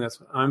 I'm saying that's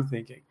what I'm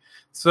thinking.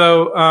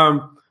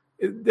 So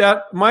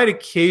that might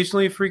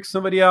occasionally freak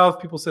somebody out.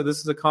 If people say this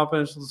is a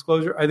confidential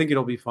disclosure, I think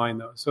it'll be fine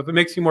though. So if it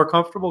makes you more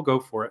comfortable, go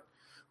for it.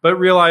 But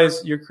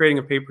realize you're creating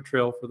a paper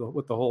trail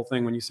with the whole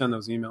thing when you send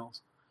those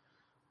emails.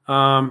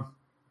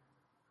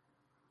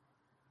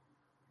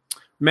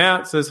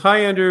 Matt says, hi,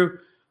 Andrew.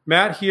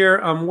 Matt here.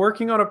 I'm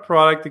working on a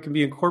product that can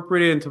be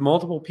incorporated into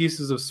multiple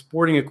pieces of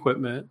sporting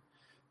equipment.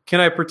 Can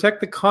I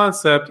protect the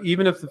concept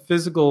even if the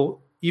physical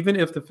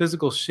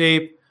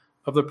shape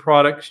of the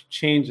product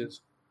changes?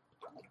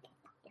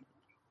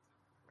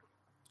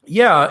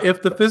 Yeah,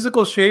 if the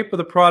physical shape of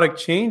the product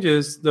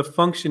changes, the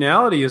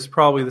functionality is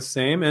probably the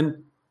same.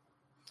 And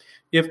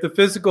if the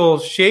physical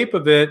shape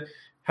of it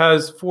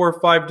has 4 or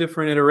 5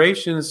 different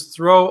iterations,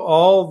 throw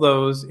all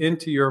those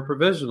into your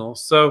provisional.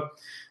 So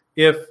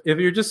if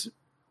you're just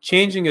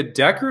changing a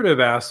decorative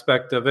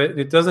aspect of it and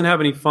it doesn't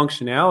have any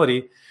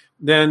functionality,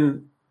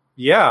 then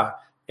yeah.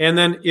 And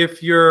then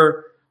if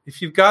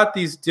you've got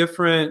these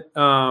different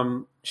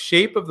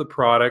shape of the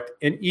product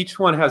and each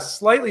one has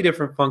slightly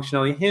different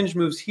functionality, hinge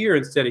moves here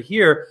instead of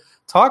here,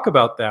 talk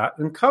about that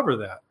and cover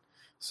that.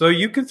 So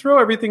you can throw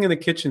everything in the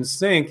kitchen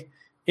sink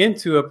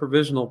into a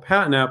provisional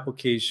patent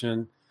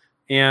application,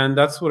 and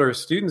that's what our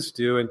students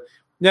do. And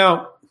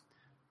now,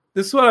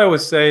 this is what I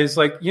always say is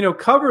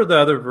cover the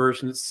other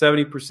version. It's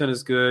 70%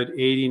 is good,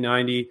 80,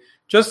 90,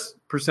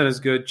 just percent is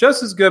good,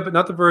 just as good, but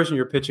not the version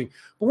you're pitching.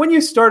 But when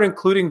you start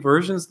including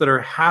versions that are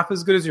half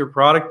as good as your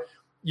product,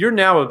 you're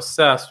now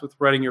obsessed with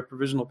writing your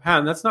provisional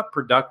patent. That's not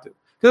productive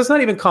because it's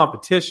not even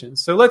competition.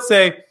 So let's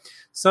say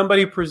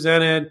somebody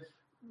presented,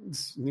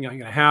 it's not going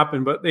to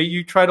happen, but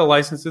you try to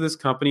license to this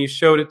company, you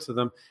showed it to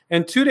them,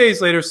 and 2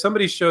 days later,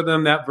 somebody showed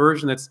them that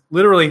version that's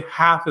literally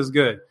half as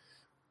good.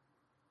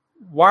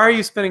 Why are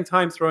you spending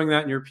time throwing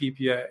that in your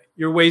PPA?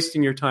 You're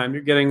wasting your time.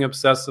 You're getting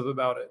obsessive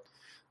about it.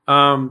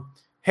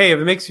 Hey, if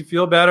it makes you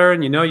feel better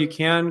and you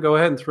can, go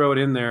ahead and throw it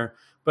in there.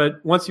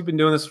 But once you've been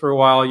doing this for a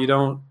while, you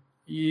don't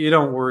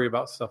worry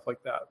about stuff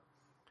like that.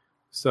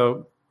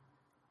 So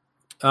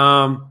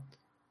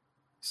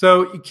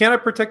you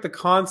cannot protect the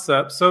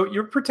concept. So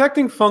you're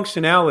protecting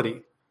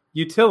functionality,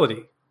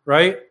 utility,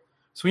 right?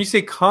 So when you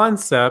say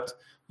concept,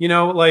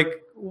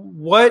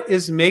 what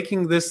is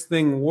making this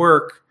thing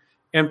work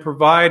and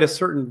provide a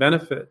certain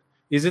benefit?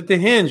 Is it the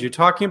hinge? You're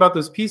talking about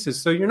those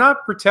pieces. So you're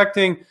not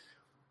protecting,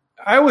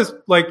 I always,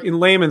 like, in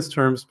layman's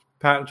terms,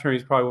 patent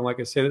attorneys probably won't like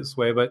I say it this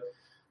way, but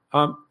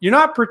you're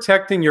not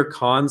protecting your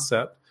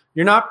concept.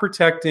 You're not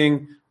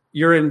protecting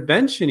your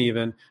invention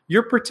even.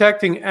 You're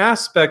protecting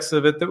aspects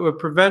of it that would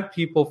prevent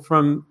people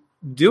from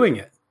doing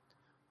it,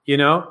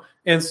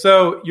 And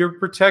so you're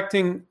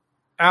protecting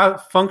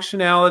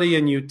functionality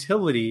and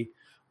utility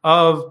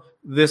of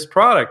this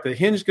product. The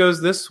hinge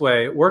goes this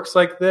way. It works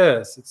like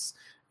this. It's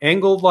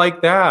angled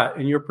like that.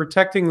 And you're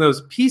protecting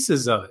those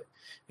pieces of it.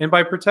 And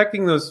by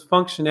protecting those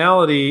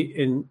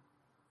functionality and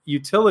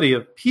utility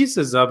of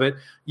pieces of it,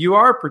 you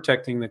are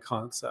protecting the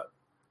concept.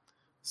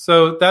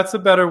 So that's a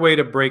better way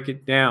to break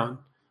it down.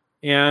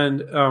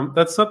 And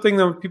that's something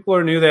that when people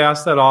are new, they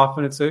ask that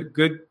often. It's a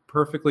good,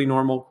 perfectly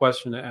normal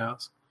question to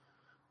ask.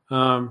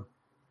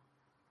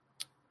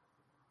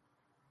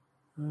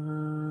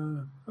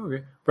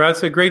 Okay. Brad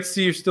said, great to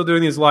see you're still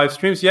doing these live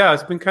streams. Yeah,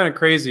 it's been kind of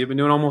crazy. I've been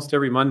doing almost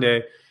every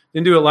Monday.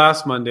 Didn't do it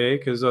last Monday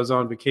because I was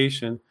on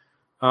vacation.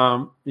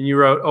 And you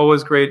wrote,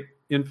 always great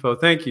info.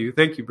 Thank you.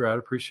 Thank you, Brad.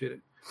 Appreciate it.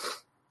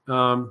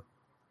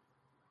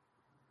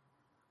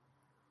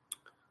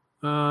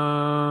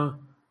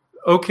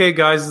 Okay,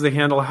 guys, is the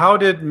handle. How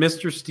did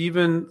Mr.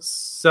 Steven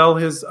sell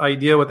his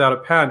idea without a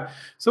patent?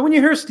 So when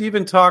you hear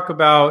Steven talk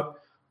about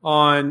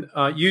on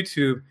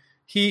YouTube,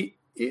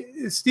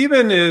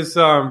 Steven is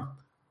a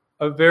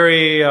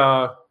very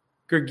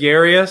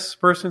gregarious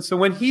person. So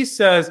when he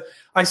says,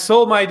 I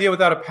sold my idea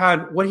without a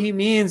patent, what he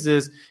means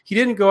is he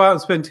didn't go out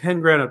and spend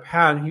 10 grand on a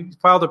patent. He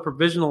filed a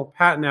provisional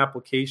patent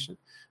application.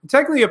 And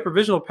technically, a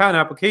provisional patent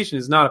application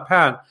is not a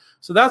patent.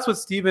 So that's what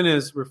Steven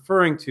is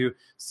referring to.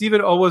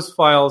 Steven always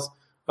files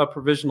a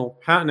provisional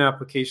patent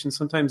application.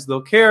 Sometimes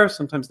they'll care,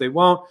 sometimes they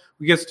won't.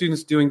 We get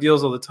students doing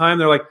deals all the time.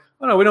 They're like,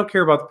 oh, no, we don't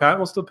care about the patent.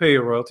 We'll still pay you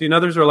a royalty. And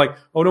others are like,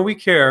 oh, no, we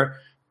care.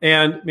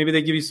 And maybe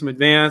they give you some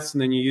advance,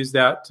 and then you use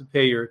that to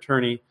pay your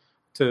attorney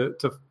to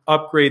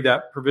upgrade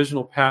that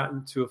provisional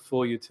patent to a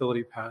full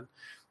utility patent.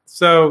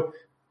 So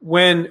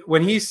when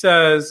he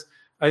says,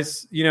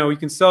 you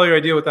can sell your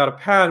idea without a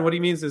patent, what he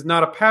means is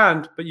not a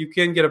patent, but you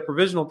can get a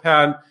provisional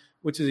patent,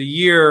 which is a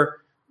year,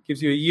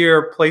 gives you a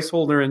year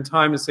placeholder in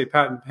time to say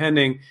patent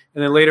pending.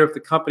 And then later, if the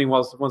company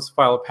wants to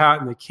file a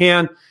patent, they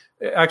can.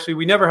 Actually,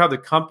 we never have the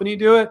company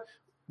do it.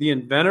 The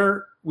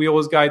inventor, we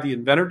always guide the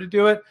inventor to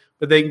do it,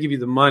 but they can give you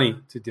the money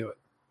to do it,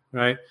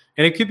 right?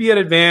 And it could be an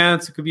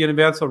advance. It could be an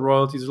advance on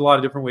royalties. There's a lot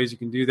of different ways you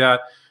can do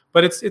that.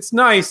 But it's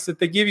nice that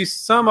they give you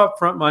some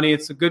upfront money.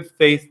 It's a good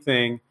faith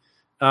thing.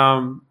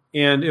 And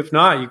if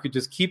not, you could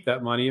just keep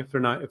that money if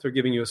they're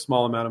giving you a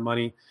small amount of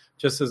money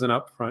just as an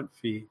upfront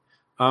fee.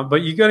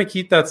 But you're going to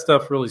keep that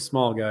stuff really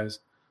small, guys.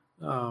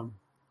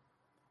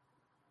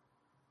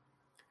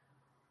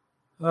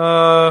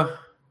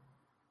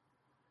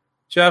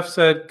 Jeff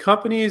said,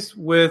 companies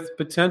with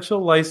potential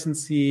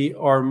licensee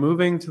are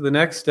moving to the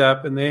next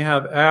step, and they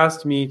have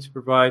asked me to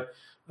provide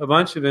a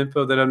bunch of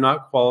info that I'm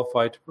not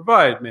qualified to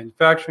provide.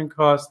 Manufacturing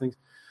costs, things,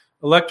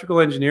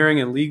 electrical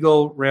engineering, and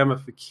legal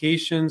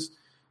ramifications.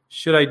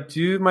 Should I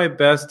do my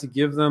best to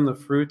give them the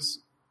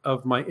fruits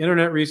of my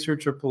internet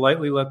research or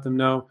politely let them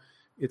know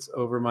it's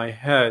over my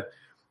head?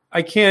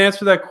 I can't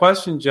answer that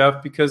question,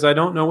 Jeff, because I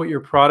don't know what your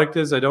product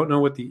is. I don't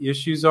know what the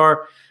issues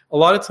are. A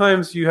lot of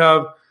times you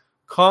have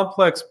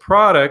complex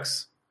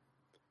products.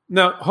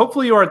 Now,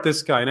 hopefully you aren't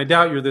this guy, and I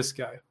doubt you're this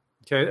guy.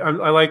 Okay,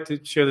 I like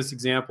to share this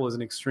example as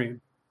an extreme.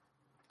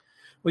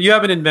 Well, you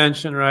have an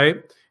invention, right?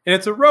 And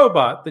it's a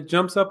robot that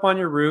jumps up on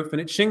your roof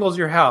and it shingles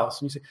your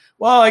house. And you say,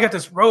 well, I got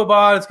this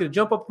robot. It's going to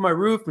jump up on my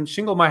roof and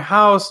shingle my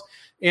house.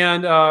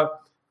 And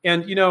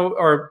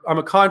or I'm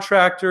a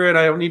contractor and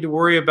I don't need to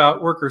worry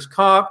about workers'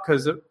 comp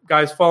because the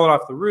guy's falling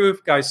off the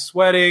roof, guy's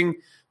sweating,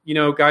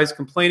 guy's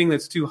complaining that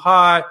it's too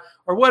hot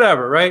or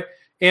whatever, right?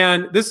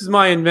 And this is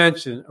my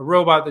invention, a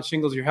robot that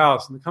shingles your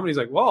house. And the company's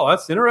like, well,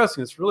 that's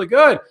interesting. It's really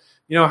good.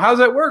 How's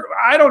that work?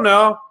 I don't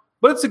know,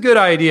 but it's a good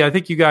idea. I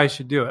think you guys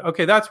should do it.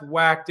 Okay, that's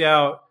whacked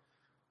out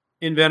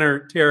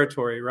inventor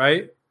territory,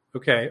 right?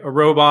 Okay, a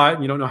robot,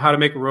 and you don't know how to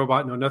make a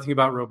robot, know nothing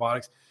about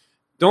robotics.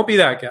 Don't be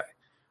that guy.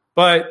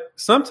 But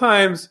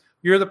sometimes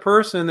you're the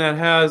person that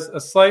has a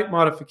slight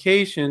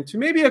modification to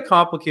maybe a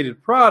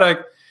complicated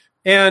product,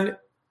 and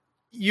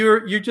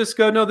you just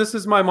go, no, this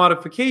is my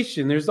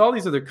modification. There's all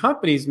these other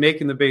companies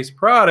making the base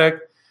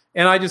product,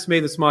 and I just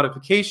made this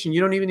modification. You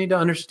don't even need to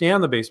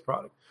understand the base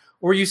product.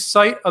 Or you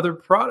cite other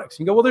products.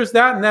 You go, well, there's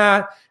that,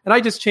 and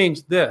I just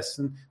changed this.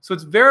 And so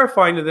it's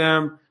verifying to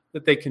them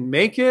that they can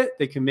make it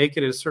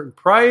at a certain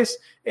price,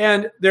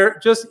 and they're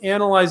just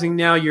analyzing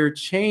now your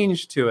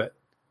change to it,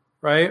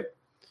 right?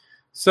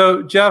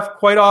 So, Jeff,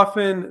 quite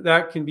often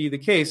that can be the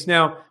case.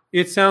 Now,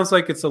 it sounds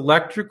like it's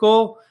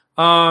electrical,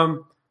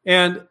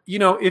 and,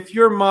 if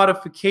your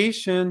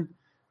modification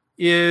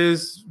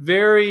is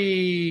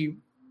very,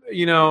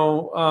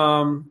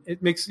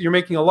 you're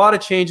making a lot of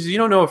changes. You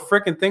don't know a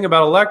freaking thing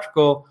about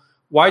electrical.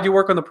 Why'd you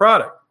work on the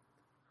product?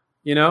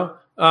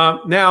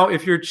 Now,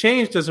 if your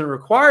change doesn't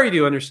require you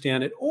to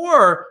understand it,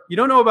 or you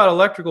don't know about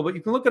electrical, but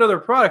you can look at other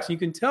products and you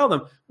can tell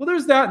them, well,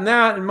 there's that,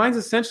 and mine's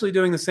essentially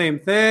doing the same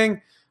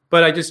thing,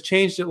 but I just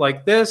changed it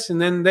like this, and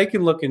then they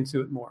can look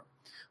into it more.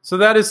 So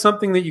that is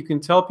something that you can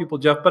tell people,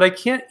 Jeff, but I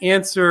can't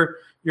answer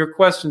your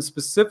question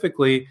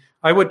specifically.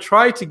 I would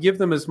try to give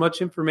them as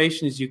much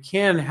information as you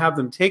can, have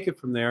them take it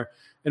from there.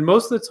 And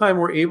most of the time,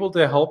 we're able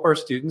to help our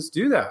students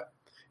do that.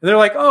 And they're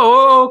like,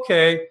 oh,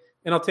 okay,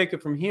 and I'll take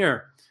it from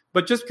here.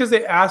 But just because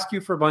they ask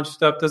you for a bunch of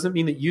stuff doesn't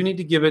mean that you need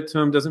to give it to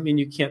them, doesn't mean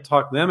you can't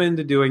talk them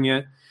into doing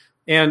it.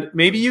 And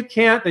maybe you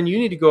can't, then you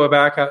need to go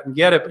back out and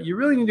get it. But you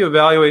really need to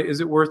evaluate,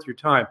 is it worth your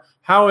time?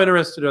 How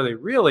interested are they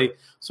really?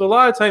 So a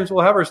lot of times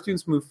we'll have our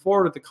students move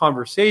forward with the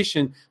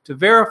conversation to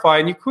verify,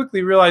 and you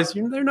quickly realize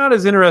they're not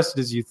as interested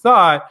as you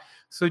thought.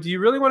 So do you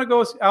really want to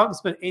go out and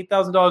spend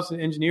 $8,000 to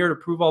an engineer to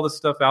prove all this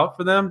stuff out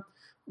for them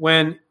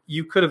when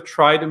you could have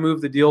tried to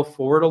move the deal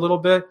forward a little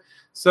bit?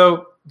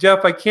 So,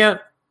 Jeff, I can't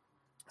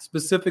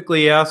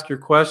specifically ask your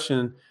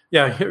question.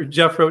 Yeah,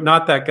 Jeff wrote,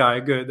 not that guy.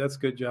 Good. That's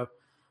good, Jeff.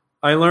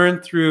 I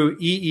learned through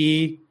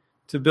EE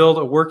to build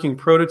a working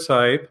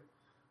prototype.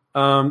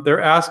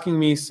 They're asking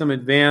me some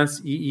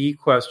advanced EE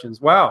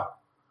questions. Wow.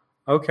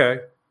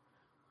 Okay.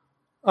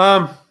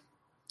 I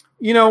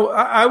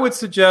would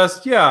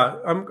suggest,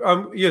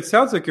 it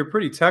sounds like you're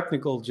pretty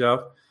technical, Jeff.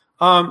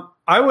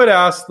 I would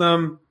ask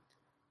them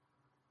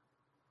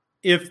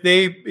if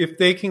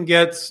they can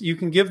you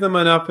can give them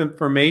enough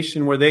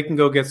information where they can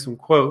go get some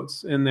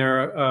quotes in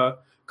their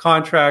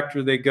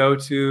contractor they go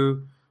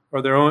to,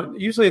 or their own.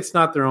 Usually it's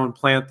not their own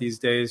plant these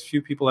days. Few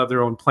people have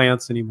their own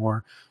plants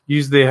anymore.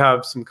 Usually they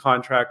have some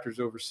contractors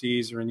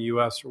overseas or in the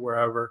US or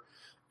wherever,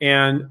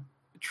 and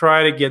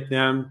try to get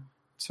them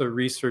to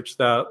research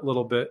that a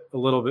little bit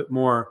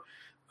more.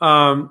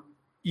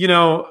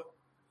 You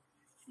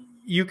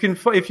can,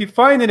 if you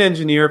find an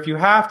engineer, if you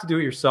have to do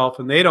it yourself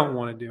and they don't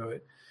want to do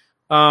it,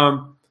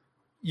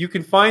 you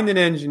can find an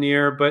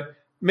engineer, but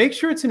make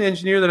sure it's an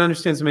engineer that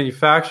understands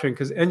manufacturing,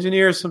 because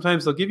engineers,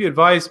 sometimes they'll give you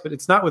advice, but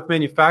it's not with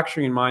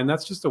manufacturing in mind.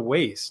 That's just a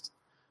waste,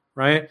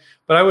 right?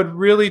 But I would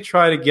really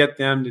try to get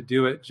them to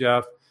do it,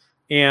 Jeff,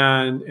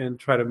 and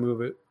try to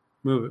move it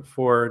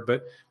forward.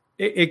 But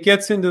it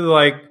gets into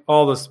like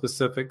all the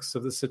specifics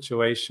of the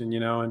situation,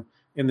 and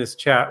in this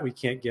chat, we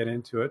can't get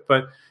into it.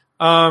 But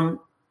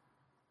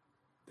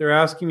they're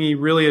asking me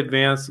really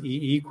advanced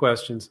EE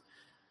questions.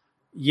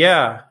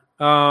 Yeah.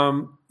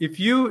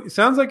 It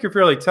sounds like you're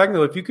fairly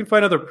technical. If you can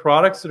find other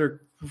products that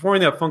are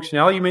performing that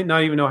functionality, you may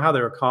not even know how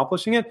they're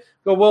accomplishing it.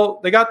 Go,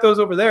 well, they got those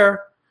over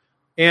there,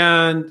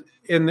 and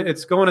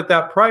it's going at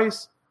that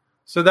price.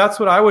 So that's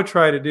what I would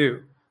try to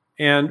do.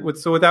 And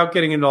without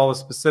getting into all the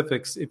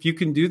specifics, if you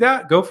can do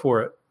that, go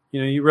for it.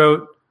 You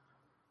wrote,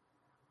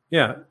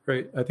 yeah,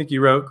 great. I think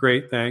you wrote,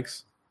 great,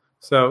 thanks.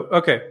 So,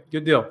 okay,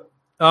 good deal.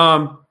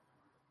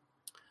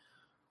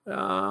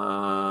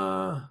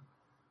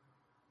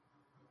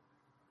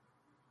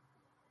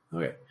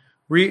 Okay.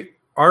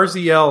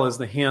 RZL is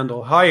the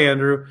handle. Hi,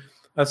 Andrew.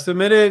 I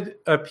submitted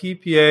a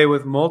PPA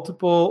with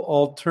multiple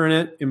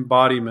alternate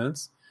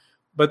embodiments,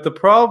 but the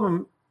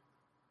problem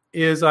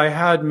is I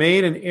had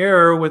made an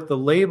error with the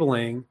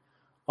labeling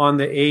on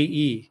the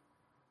AE.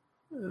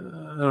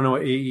 I don't know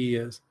what AE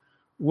is.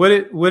 Would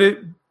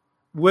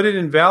it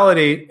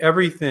invalidate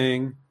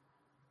everything,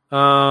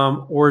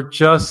 or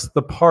just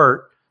the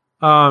part?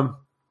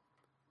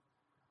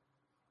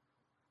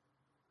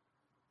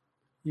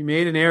 You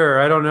made an error,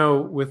 I don't know,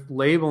 with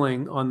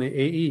labeling on the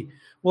AE.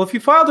 Well, if you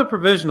filed a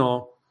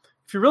provisional,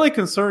 if you're really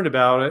concerned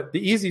about it, the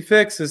easy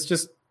fix is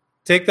just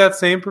take that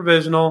same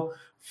provisional,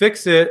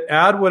 fix it,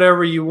 add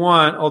whatever you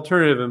want,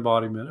 alternative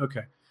embodiment.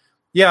 Okay.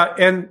 Yeah,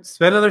 and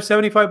spend another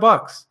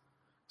 $75.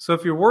 So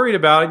if you're worried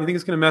about it, you think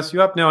it's going to mess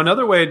you up. Now,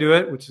 another way to do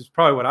it, which is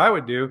probably what I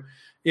would do,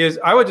 is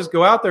I would just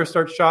go out there,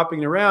 start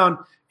shopping around,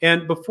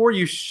 and before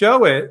you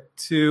show it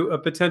to a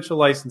potential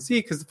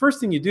licensee, because the first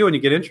thing you do when you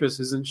get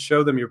interest isn't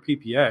show them your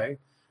PPA.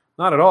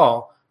 Not at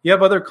all. You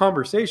have other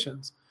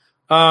conversations.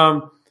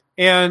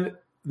 And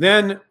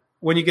then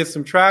when you get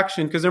some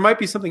traction, because there might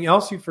be something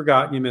else you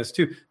forgot and you missed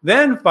too,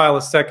 then file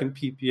a second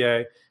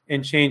PPA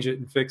and change it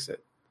and fix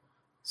it.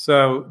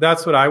 So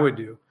that's what I would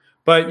do.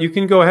 But you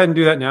can go ahead and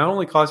do that now. It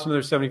only costs you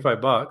another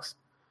 $75.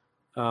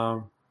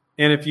 And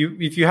if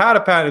you had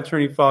a patent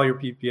attorney file your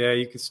PPA,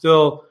 you could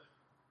still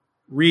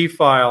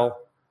refile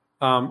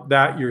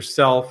that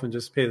yourself and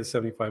just pay the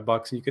 $75,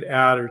 and you could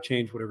add or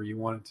change whatever you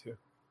wanted to.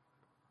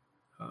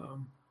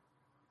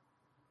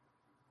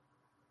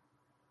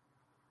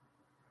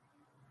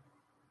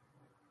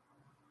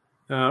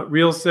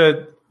 Real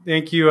said,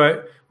 thank you.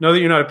 I know that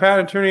you're not a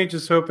patent attorney,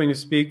 just hoping to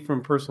speak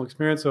from personal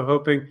experience. So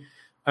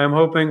I'm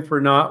hoping for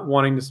not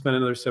wanting to spend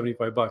another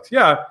 $75.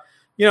 Yeah.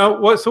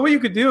 So what you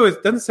could do is,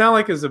 it doesn't sound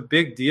like it's a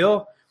big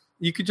deal.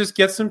 You could just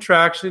get some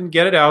traction,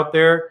 get it out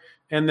there,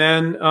 and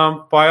then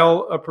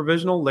file a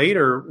provisional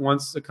later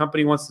once the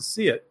company wants to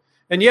see it.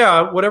 And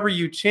yeah, whatever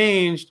you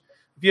changed,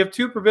 if you have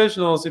two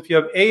provisionals, if you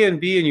have A and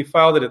B and you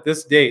filed it at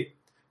this date,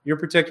 you're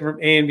protected from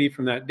A and B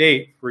from that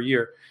date for a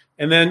year.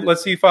 And then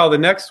let's say you file the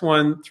next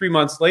one 3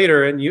 months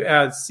later and you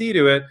add C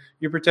to it,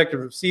 you're protected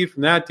from C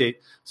from that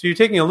date. So you're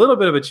taking a little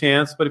bit of a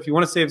chance, but if you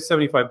want to save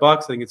 $75,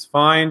 I think it's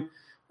fine.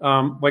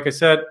 Like I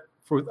said,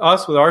 for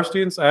us, with our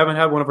students, I haven't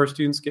had one of our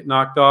students get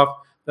knocked off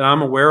that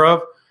I'm aware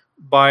of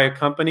by a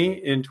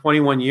company in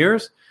 21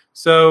 years.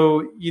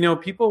 So,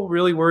 people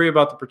really worry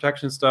about the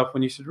protection stuff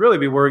when you should really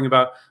be worrying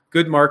about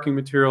good marketing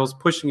materials,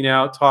 pushing it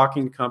out,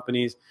 talking to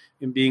companies,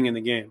 and being in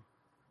the game.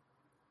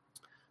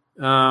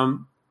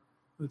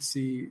 Let's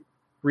see.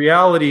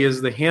 Reality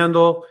is the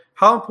handle.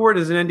 How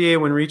important is an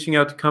NDA when reaching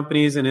out to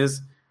companies, and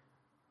is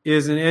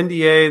an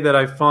NDA that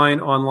I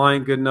find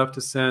online good enough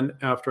to send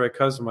after I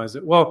customize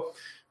it? Well,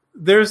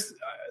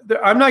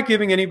 I'm not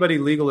giving anybody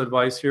legal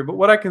advice here, but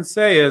what I can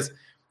say is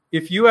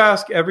if you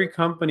ask every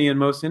company in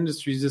most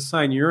industries to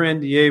sign your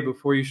NDA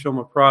before you show them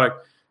a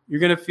product,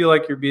 you're going to feel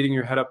like you're beating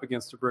your head up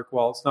against a brick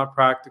wall. It's not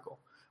practical.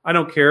 I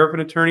don't care if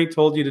an attorney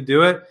told you to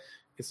do it.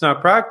 It's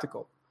not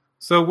practical.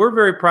 So we're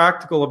very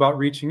practical about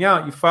reaching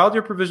out. You filed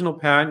your provisional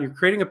patent. You're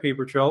creating a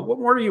paper trail. What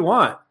more do you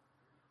want?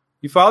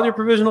 You filed your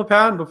provisional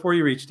patent before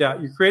you reached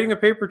out. You're creating a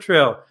paper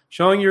trail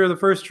showing you're the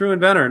first true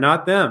inventor,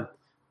 not them.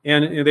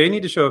 And they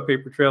need to show a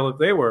paper trail if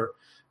they were.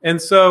 And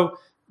so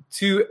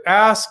to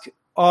ask,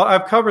 I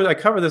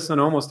cover this on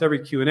almost every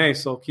Q&A,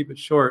 so I'll keep it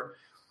short.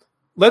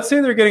 Let's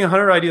say they're getting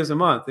 100 ideas a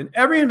month, and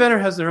every inventor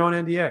has their own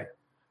NDA.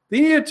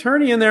 They need an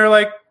attorney in there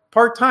like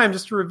part-time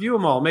just to review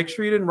them all. Make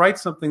sure you didn't write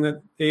something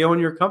that they own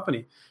your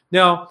company.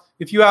 Now,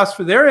 if you ask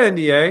for their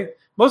NDA,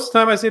 most of the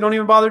time I say don't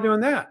even bother doing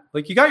that.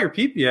 Like you got your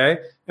PPA,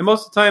 and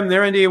most of the time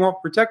their NDA won't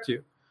protect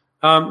you.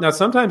 Now,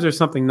 sometimes there's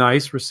something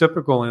nice,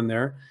 reciprocal in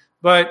there,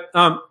 but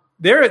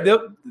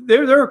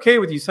they're okay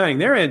with you signing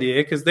their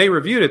NDA because they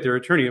reviewed it, their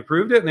attorney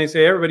approved it, and they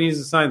say everybody needs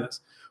to sign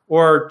this.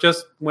 Or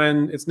just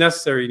when it's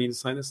necessary, you need to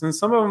sign this. And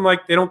some of them,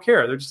 they don't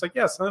care. They're just like,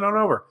 yeah, sign it on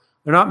over.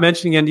 They're not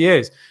mentioning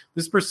NDAs.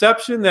 This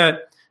perception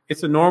that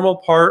it's a normal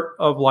part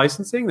of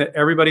licensing that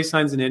everybody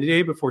signs an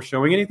NDA before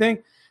showing anything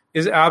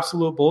is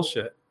absolute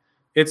bullshit.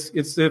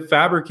 It's a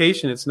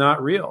fabrication. It's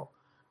not real.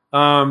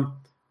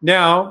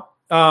 Now,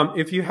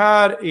 if you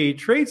had a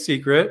trade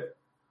secret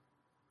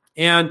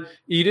and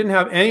you didn't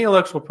have any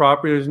intellectual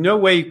property, there's no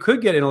way you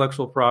could get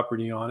intellectual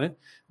property on it,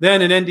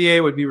 then an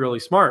NDA would be really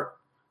smart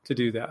to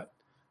do that.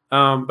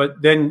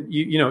 But then,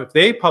 if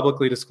they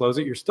publicly disclose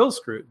it, you're still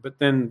screwed. But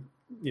then,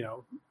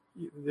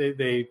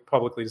 they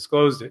publicly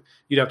disclosed it.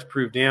 You'd have to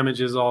prove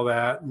damages, all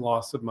that, and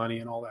loss of money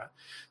and all that.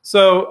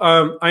 So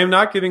I am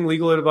not giving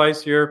legal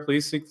advice here.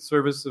 Please seek the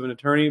service of an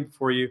attorney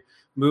before you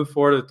move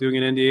forward with doing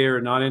an NDA or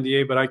a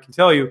non-NDA. But I can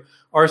tell you,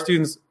 our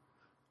students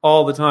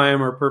all the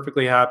time are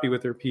perfectly happy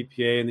with their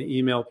PPA and the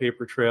email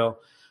paper trail.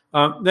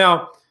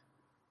 Now,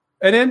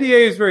 an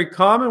NDA is very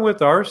common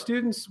with our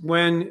students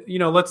when,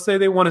 let's say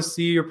they want to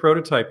see your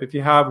prototype if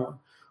you have one,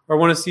 or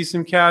want to see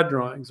some CAD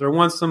drawings, or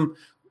want some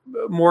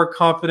more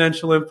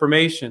confidential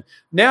information.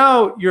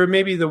 Now you're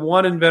maybe the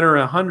one inventor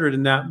 100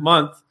 in that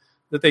month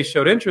that they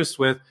showed interest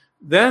with,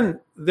 then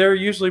they're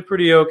usually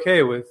pretty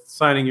okay with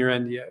signing your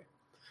NDA.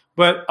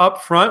 But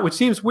up front, which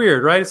seems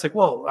weird, right? It's like,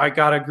 well, I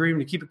got to agree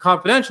to keep it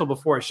confidential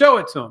before I show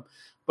it to them.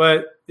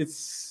 But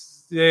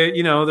it's,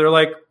 they're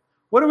like,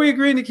 what are we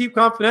agreeing to keep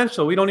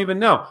confidential? We don't even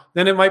know.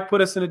 Then it might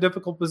put us in a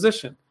difficult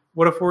position.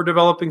 What if we're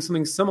developing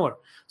something similar?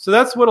 So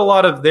that's what a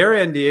lot of their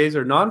NDAs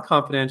or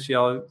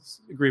non-confidentiality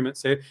agreements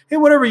say. Hey,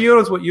 whatever you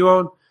own is what you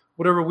own.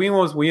 Whatever we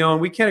own is we own.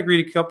 We can't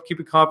agree to keep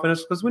it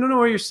confidential because we don't know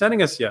where you're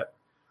sending us yet.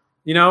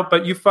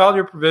 But you filed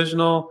your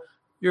provisional.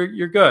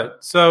 You're good.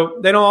 So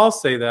they don't all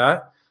say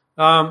that.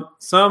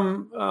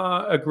 Some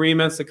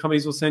agreements that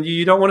companies will send you,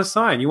 you don't want to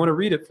sign. You want to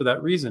read it for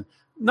that reason.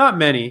 Not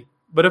many,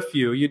 but a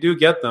few. You do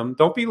get them.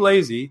 Don't be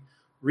lazy.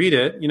 Read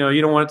it. You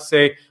don't want to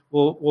say,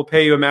 we'll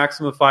pay you a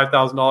maximum of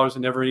 $5,000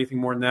 and never anything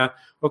more than that.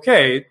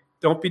 Okay,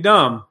 don't be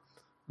dumb.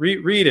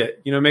 Read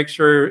it. Make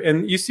sure.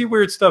 And you see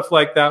weird stuff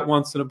like that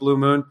once in a blue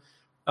moon.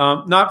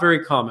 Not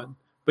very common,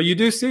 but you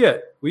do see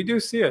it. We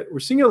do see it. We're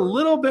seeing it a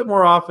little bit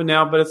more often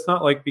now, but it's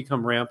not like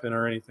become rampant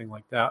or anything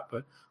like that, but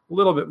a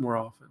little bit more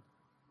often.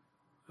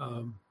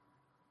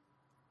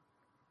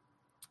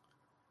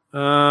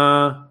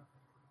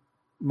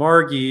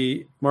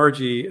 Margie,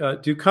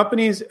 do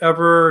companies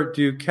ever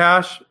do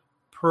cash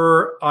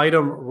per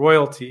item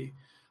royalty?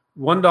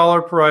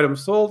 $1 per item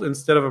sold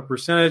instead of a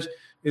percentage.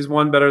 Is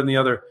one better than the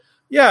other?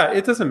 Yeah,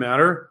 it doesn't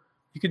matter.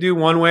 You could do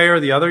one way or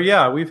the other.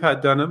 Yeah, we've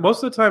done it.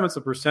 Most of the time it's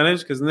a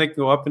percentage because then they can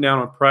go up and down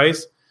on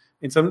price.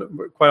 And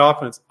quite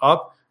often it's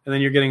up and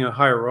then you're getting a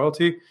higher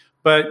royalty.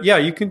 But yeah,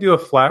 you can do a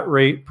flat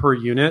rate per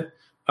unit.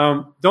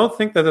 Don't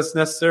think that that's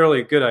necessarily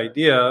a good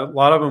idea. A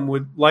lot of them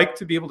would like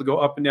to be able to go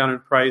up and down in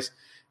price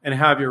and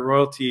have your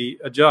royalty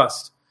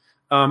adjust.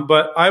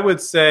 But I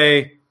would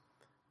say,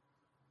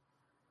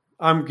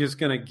 I'm just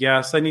going to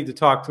guess, I need to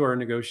talk to our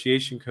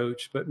negotiation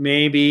coach, but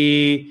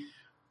maybe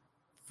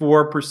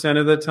 4%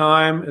 of the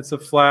time it's a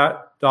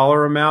flat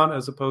dollar amount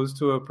as opposed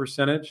to a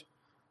percentage.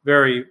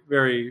 Very,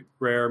 very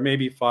rare,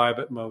 maybe 5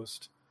 at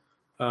most.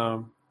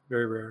 Very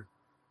rare.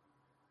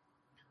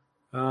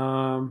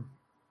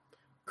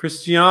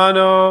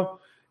 Cristiano,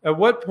 At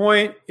what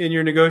point in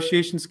your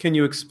negotiations can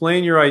you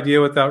explain your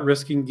idea without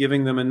risking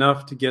giving them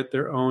enough to get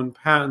their own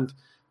patent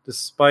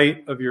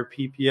despite of your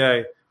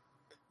PPA?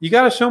 You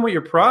got to show them what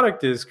your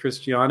product is,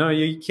 Cristiano.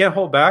 You can't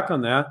hold back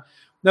on that.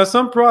 Now,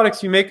 some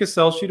products you make a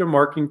sell sheet or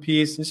marketing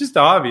piece. It's just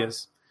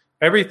obvious.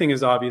 Everything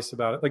is obvious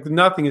about it. Like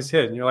nothing is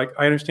hidden. You're like,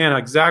 I understand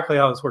exactly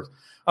how this works.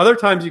 Other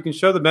times you can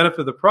show the benefit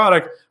of the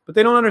product, but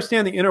they don't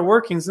understand the inner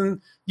workings.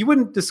 And you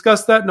wouldn't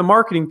discuss that in a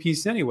marketing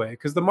piece anyway,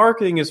 because the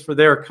marketing is for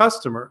their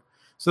customer.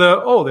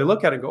 So, they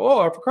look at it and go,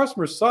 oh, if our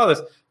customers saw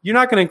this, you're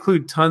not going to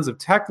include tons of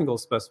technical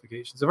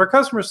specifications. If our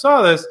customers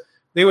saw this,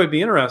 they would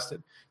be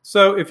interested.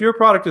 So if your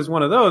product is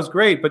one of those,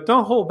 great, but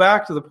don't hold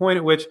back to the point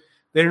at which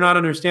they're not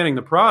understanding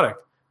the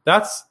product.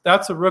 That's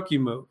a rookie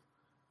move.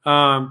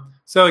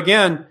 So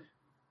again,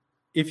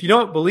 if you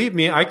don't believe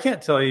me, I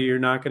can't tell you you're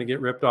not going to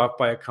get ripped off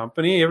by a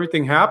company.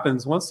 Everything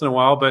happens once in a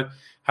while, but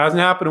hasn't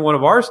happened to one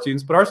of our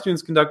students. But our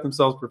students conduct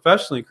themselves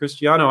professionally.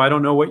 Cristiano, I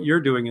don't know what you're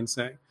doing and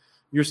saying.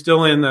 You're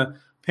still in the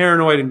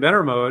paranoid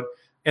inventor mode,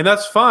 and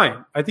that's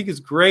fine. I think it's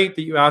great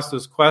that you ask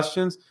those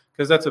questions,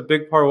 because that's a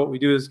big part of what we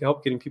do is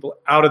help getting people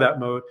out of that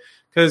mode.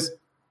 Because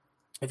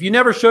if you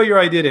never show your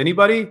idea to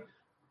anybody,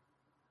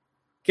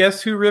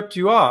 guess who ripped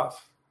you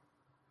off?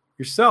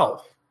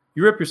 Yourself.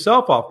 You rip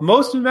yourself off.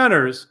 Most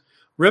inventors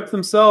rip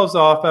themselves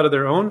off out of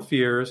their own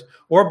fears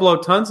or blow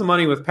tons of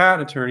money with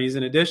patent attorneys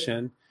in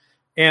addition.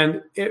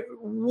 And it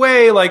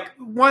way like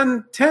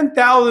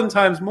 10,000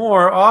 times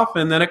more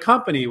often than a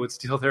company would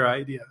steal their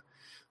idea.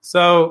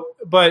 So,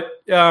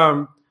 but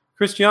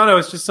Cristiano,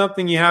 it's just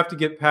something you have to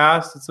get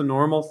past. It's a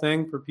normal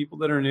thing for people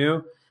that are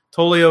new.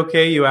 Totally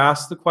okay. You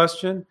ask the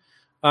question.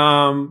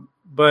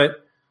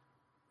 But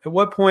at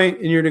what point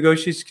in your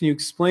negotiations can you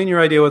explain your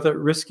idea without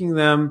risking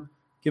them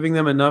giving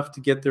them enough to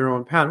get their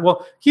own patent?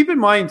 Well, keep in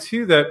mind,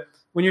 too, that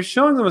when you're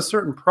showing them a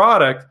certain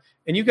product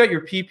and you got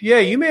your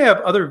PPA, you may have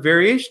other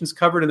variations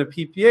covered in the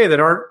PPA that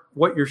aren't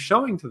what you're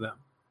showing to them.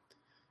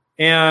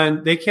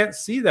 And they can't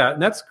see that.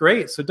 And that's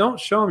great. So don't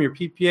show them your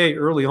PPA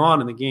early on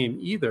in the game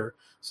either.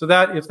 So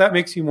that if that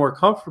makes you more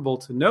comfortable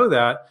to know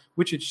that,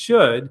 which it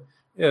should,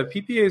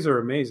 PPAs are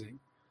amazing.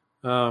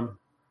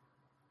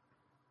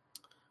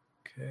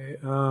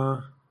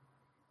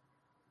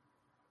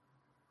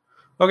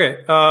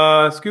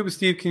 Scuba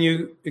Steve, can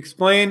you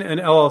explain an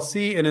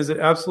LLC, and is it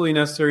absolutely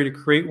necessary to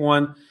create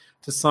one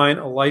to sign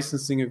a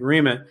licensing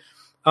agreement?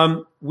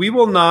 We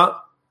will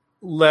not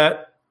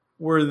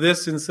we're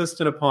this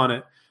insistent upon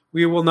it.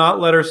 We will not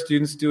let our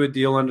students do a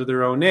deal under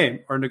their own name.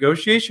 Our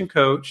negotiation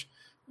coach,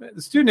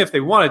 the student, if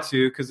they wanted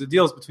to, because the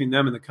deal is between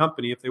them and the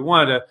company, if they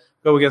wanted to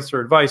go against our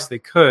advice, they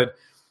could.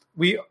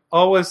 We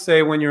always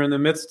say when you're in the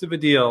midst of a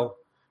deal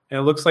and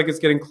it looks like it's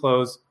getting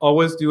closed,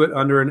 always do it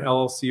under an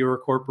LLC or a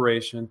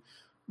corporation.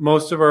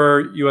 Most of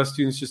our U.S.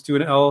 students just do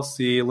an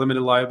LLC, a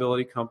limited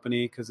liability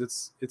company, because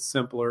it's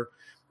simpler.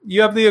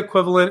 You have the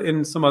equivalent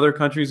in some other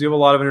countries. You have a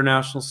lot of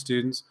international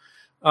students.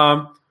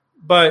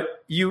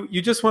 But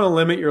you just want to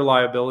limit your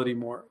liability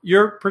more.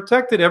 You're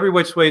protected every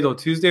which way till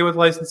Tuesday with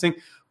licensing.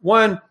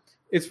 One,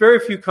 it's very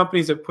few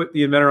companies that put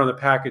the inventor on the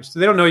package, so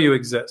they don't know you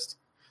exist.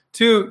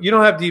 Two, you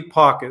don't have deep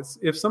pockets.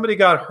 If somebody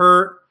got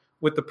hurt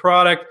with the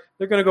product,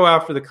 they're going to go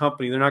after the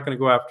company. They're not going to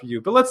go after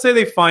you. But let's say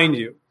they find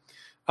you.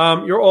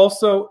 You're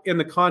also in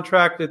the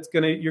contract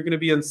you're going to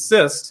be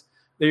insist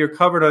that you're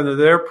covered under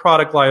their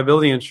product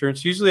liability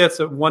insurance. Usually that's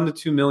at $1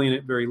 to $2 million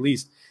at very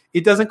least.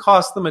 It doesn't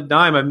cost them a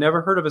dime. I've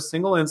never heard of a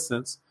single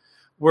instance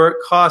where it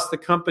costs the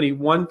company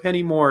 1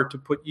 penny more to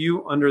put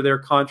you under their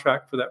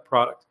contract for that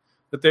product.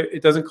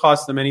 It doesn't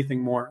cost them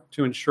anything more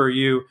to insure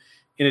you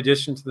in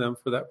addition to them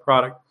for that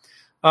product.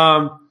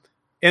 And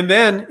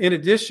then in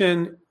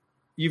addition,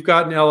 you've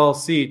got an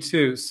LLC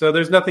too. So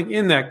there's nothing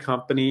in that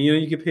company.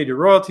 You get paid your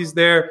royalties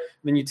there, and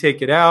then you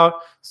take it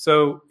out.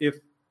 So if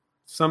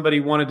somebody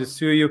wanted to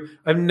sue you,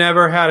 I've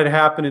never had it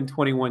happen in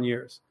 21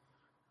 years.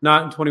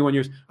 Not in 21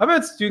 years. I've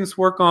had students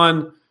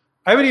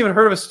I haven't even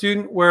heard of a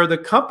student where the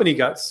company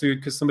got sued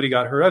because somebody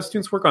got hurt. I have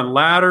students work on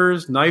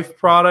ladders, knife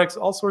products,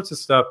 all sorts of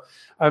stuff.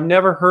 I've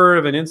never heard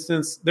of an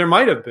instance, there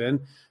might have been,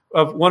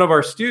 of one of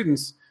our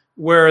students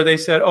where they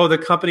said, the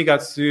company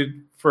got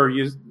sued for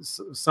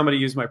somebody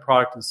used my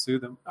product and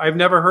sued them. I've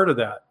never heard of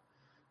that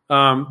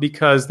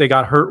because they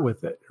got hurt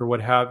with it or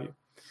what have you.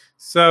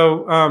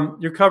 So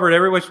you're covered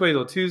every which way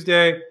till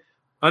Tuesday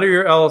under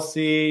your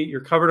LLC.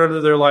 You're covered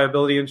under their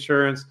liability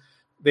insurance.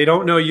 They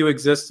don't know you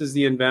exist as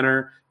the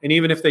inventor. And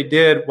even if they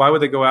did, why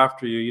would they go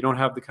after you? You don't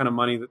have the kind of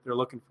money that they're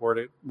looking for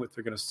what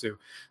they're going to sue.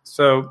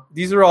 So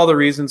these are all the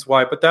reasons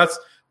why. But that's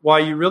why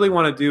you really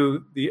want to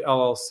do the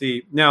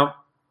LLC. Now,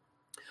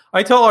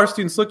 I tell our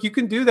students, look, you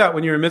can do that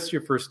when you're in the midst of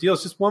your first deal.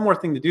 It's just one more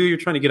thing to do. You're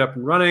trying to get up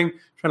and running,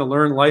 trying to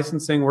learn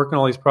licensing, work on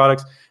all these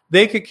products.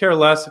 They could care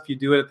less if you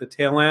do it at the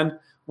tail end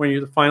when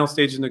you're the final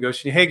stage of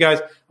negotiating. Hey,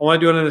 guys, I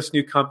want to do it under this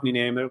new company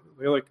name.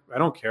 They're like, I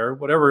don't care.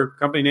 Whatever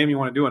company name you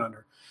want to do it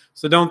under.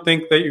 So don't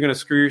think that you're going to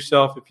screw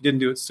yourself if you didn't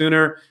do it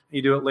sooner and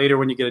you do it later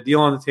when you get a deal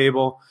on the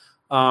table.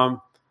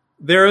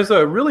 There is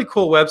a really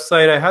cool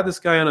website. I had this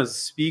guy on as a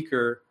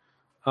speaker.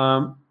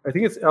 I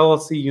think it's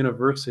LLC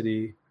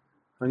University.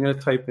 I'm going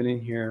to type it in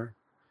here.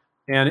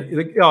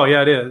 Oh,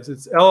 yeah, it is.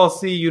 It's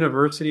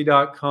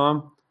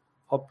llcuniversity.com.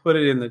 I'll put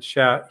it in the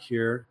chat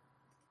here.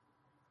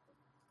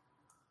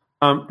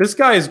 This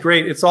guy is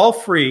great. It's all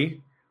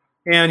free.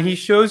 And he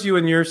shows you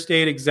in your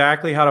state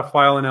exactly how to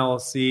file an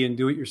LLC and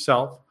do it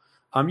yourself.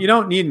 You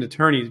don't need an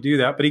attorney to do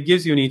that, but he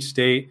gives you in each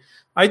state.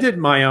 I did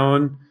my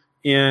own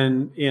for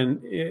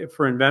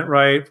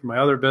InventRight, for my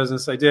other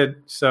business. I did.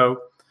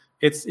 So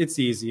it's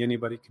easy.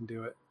 Anybody can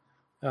do it.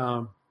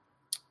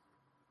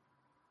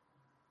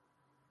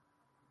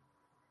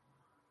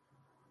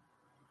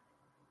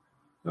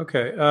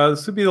 Okay,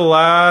 this would be the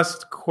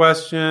last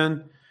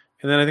question,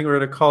 and then I think we're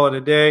going to call it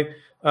a day.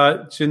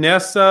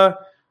 Janessa,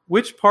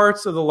 which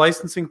parts of the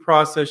licensing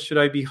process should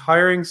I be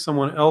hiring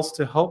someone else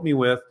to help me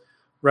with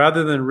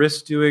rather than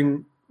risk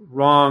doing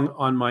wrong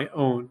on my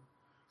own?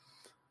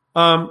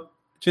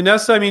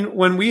 Janessa, I mean,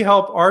 when we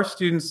help our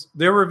students,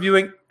 they're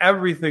reviewing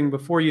everything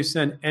before you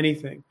send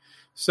anything.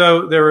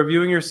 So they're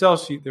reviewing your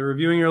sales sheet. They're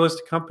reviewing your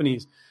list of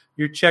companies.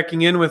 You're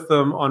checking in with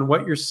them on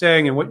what you're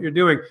saying and what you're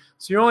doing.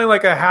 So you're only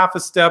like a half a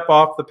step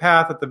off the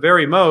path at the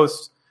very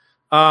most.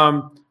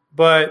 But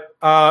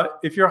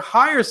if you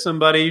hire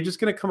somebody, you're just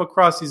going to come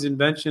across these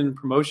invention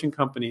promotion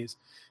companies.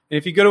 And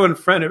if you go to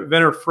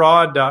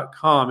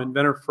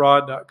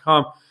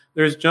inventorfraud.com,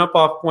 there's jump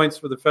off points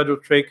for the Federal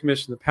Trade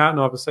Commission, the Patent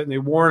Office, and they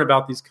warn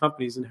about these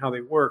companies and how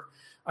they work.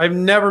 I've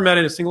never met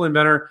a single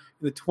inventor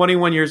in the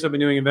 21 years I've been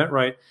doing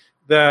InventRight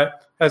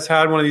that has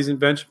had one of these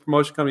invention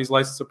promotion companies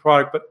license a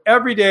product. But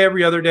every day,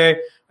 every other day,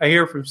 I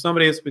hear from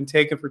somebody that's been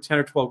taken for 10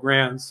 or 12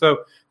 grand.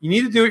 So you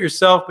need to do it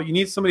yourself, but you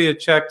need somebody to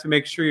check to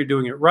make sure you're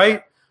doing it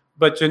right.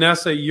 But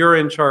Janessa, you're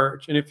in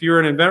charge. And if you're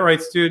an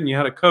InventRight student, you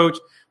had a coach,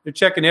 they're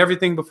checking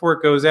everything before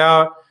it goes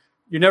out.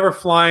 You're never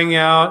flying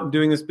out and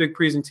doing this big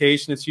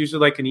presentation. It's usually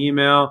like an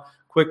email,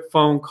 quick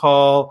phone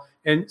call.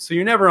 And so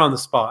you're never on the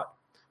spot.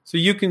 So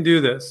you can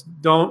do this.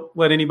 Don't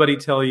let anybody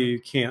tell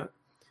you can't.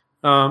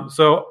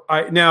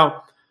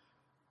 Now,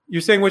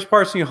 you're saying which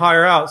parts can you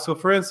hire out? So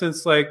for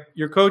instance, like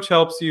your coach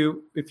helps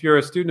you, if you're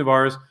a student of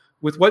ours,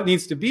 with what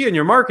needs to be in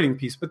your marketing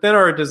piece. But then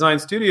our design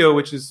studio,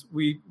 which is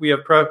we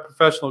have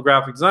professional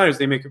graphic designers,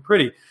 they make it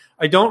pretty.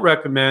 I don't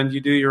recommend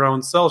you do your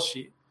own sell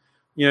sheet.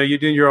 You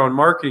do your own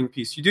marketing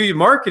piece. You do your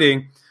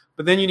marketing,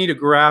 but then you need a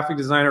graphic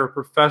designer or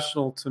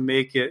professional to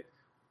make it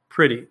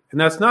pretty. And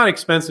that's not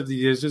expensive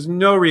these days. There's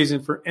no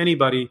reason for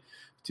anybody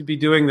to be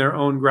doing their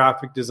own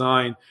graphic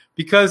design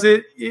because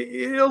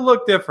it'll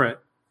look different.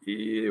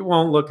 It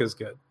won't look as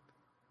good,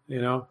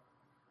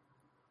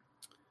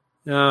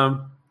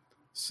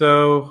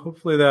 So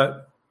hopefully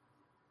that.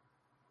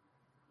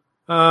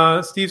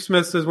 Steve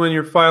Smith says, when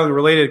you're filing,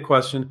 related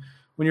question,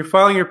 when you're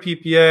filing your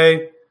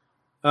PPA,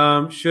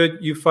 should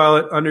you file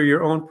it under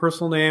your own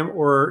personal name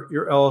or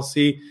your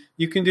LLC?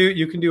 You can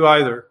do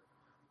either,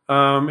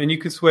 and you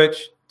can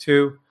switch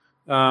to.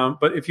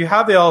 But if you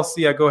have the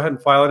LLC, I go ahead and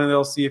file it in the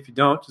LLC. If you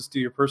don't, just do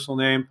your personal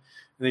name, and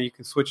then you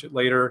can switch it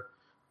later.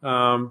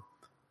 So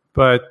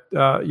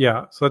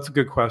that's a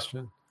good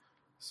question.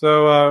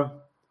 So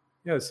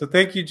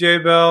thank you, Jay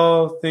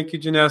Bell. Thank you,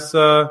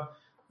 Janessa.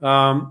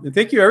 And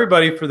thank you,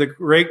 everybody, for the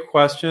great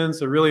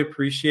questions. I really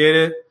appreciate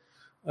it.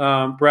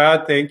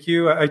 Brad, thank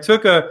you.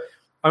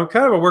 I'm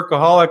kind of a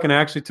workaholic, and I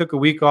actually took a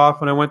week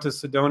off when I went to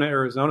Sedona,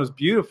 Arizona. It was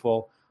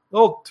beautiful. A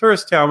little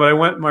tourist town, but I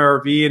went in my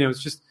RV, and it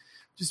was just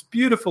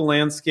beautiful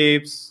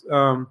landscapes.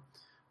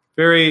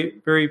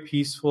 Very, very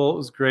peaceful. It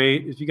was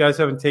great. If you guys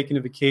haven't taken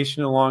a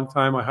vacation in a long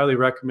time, I highly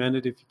recommend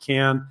it if you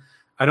can.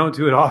 I don't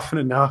do it often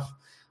enough.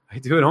 I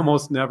do it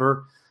almost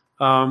never.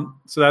 So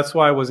that's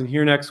why I wasn't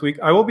here next week.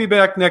 I will be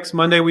back next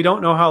Monday. We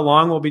don't know how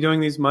long we'll be doing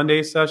these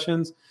Monday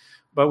sessions,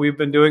 but we've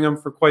been doing them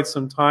for quite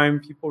some time.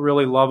 People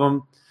really love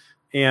them.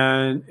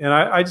 And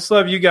I just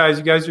love you guys.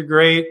 You guys are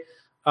great.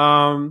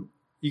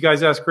 You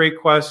guys ask great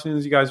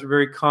questions. You guys are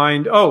very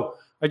kind. Oh,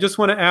 I just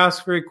want to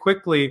ask very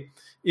quickly,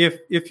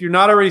 if you're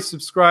not already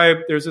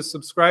subscribed, there's a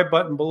subscribe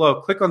button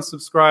below. Click on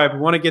subscribe. We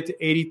want to get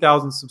to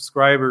 80,000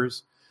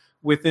 subscribers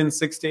within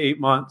 6 to 8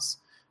 months.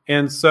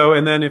 And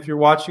then if you're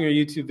watching our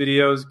YouTube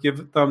videos, give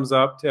a thumbs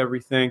up to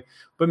everything.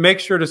 But make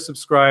sure to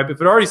subscribe.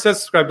 If it already says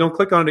subscribe, don't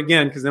click on it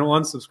again because then it'll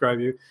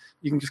unsubscribe you.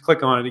 You can just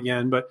click on it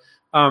again. But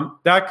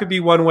that could be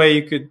one way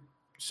you could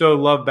show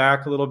love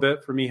back a little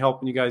bit for me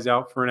helping you guys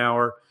out for an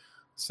hour.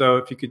 So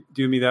if you could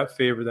do me that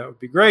favor, that would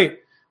be great.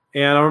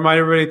 And I'll remind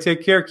everybody to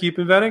take care, keep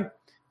inventing,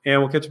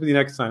 and we'll catch up with you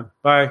next time.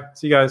 Bye.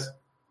 See you guys.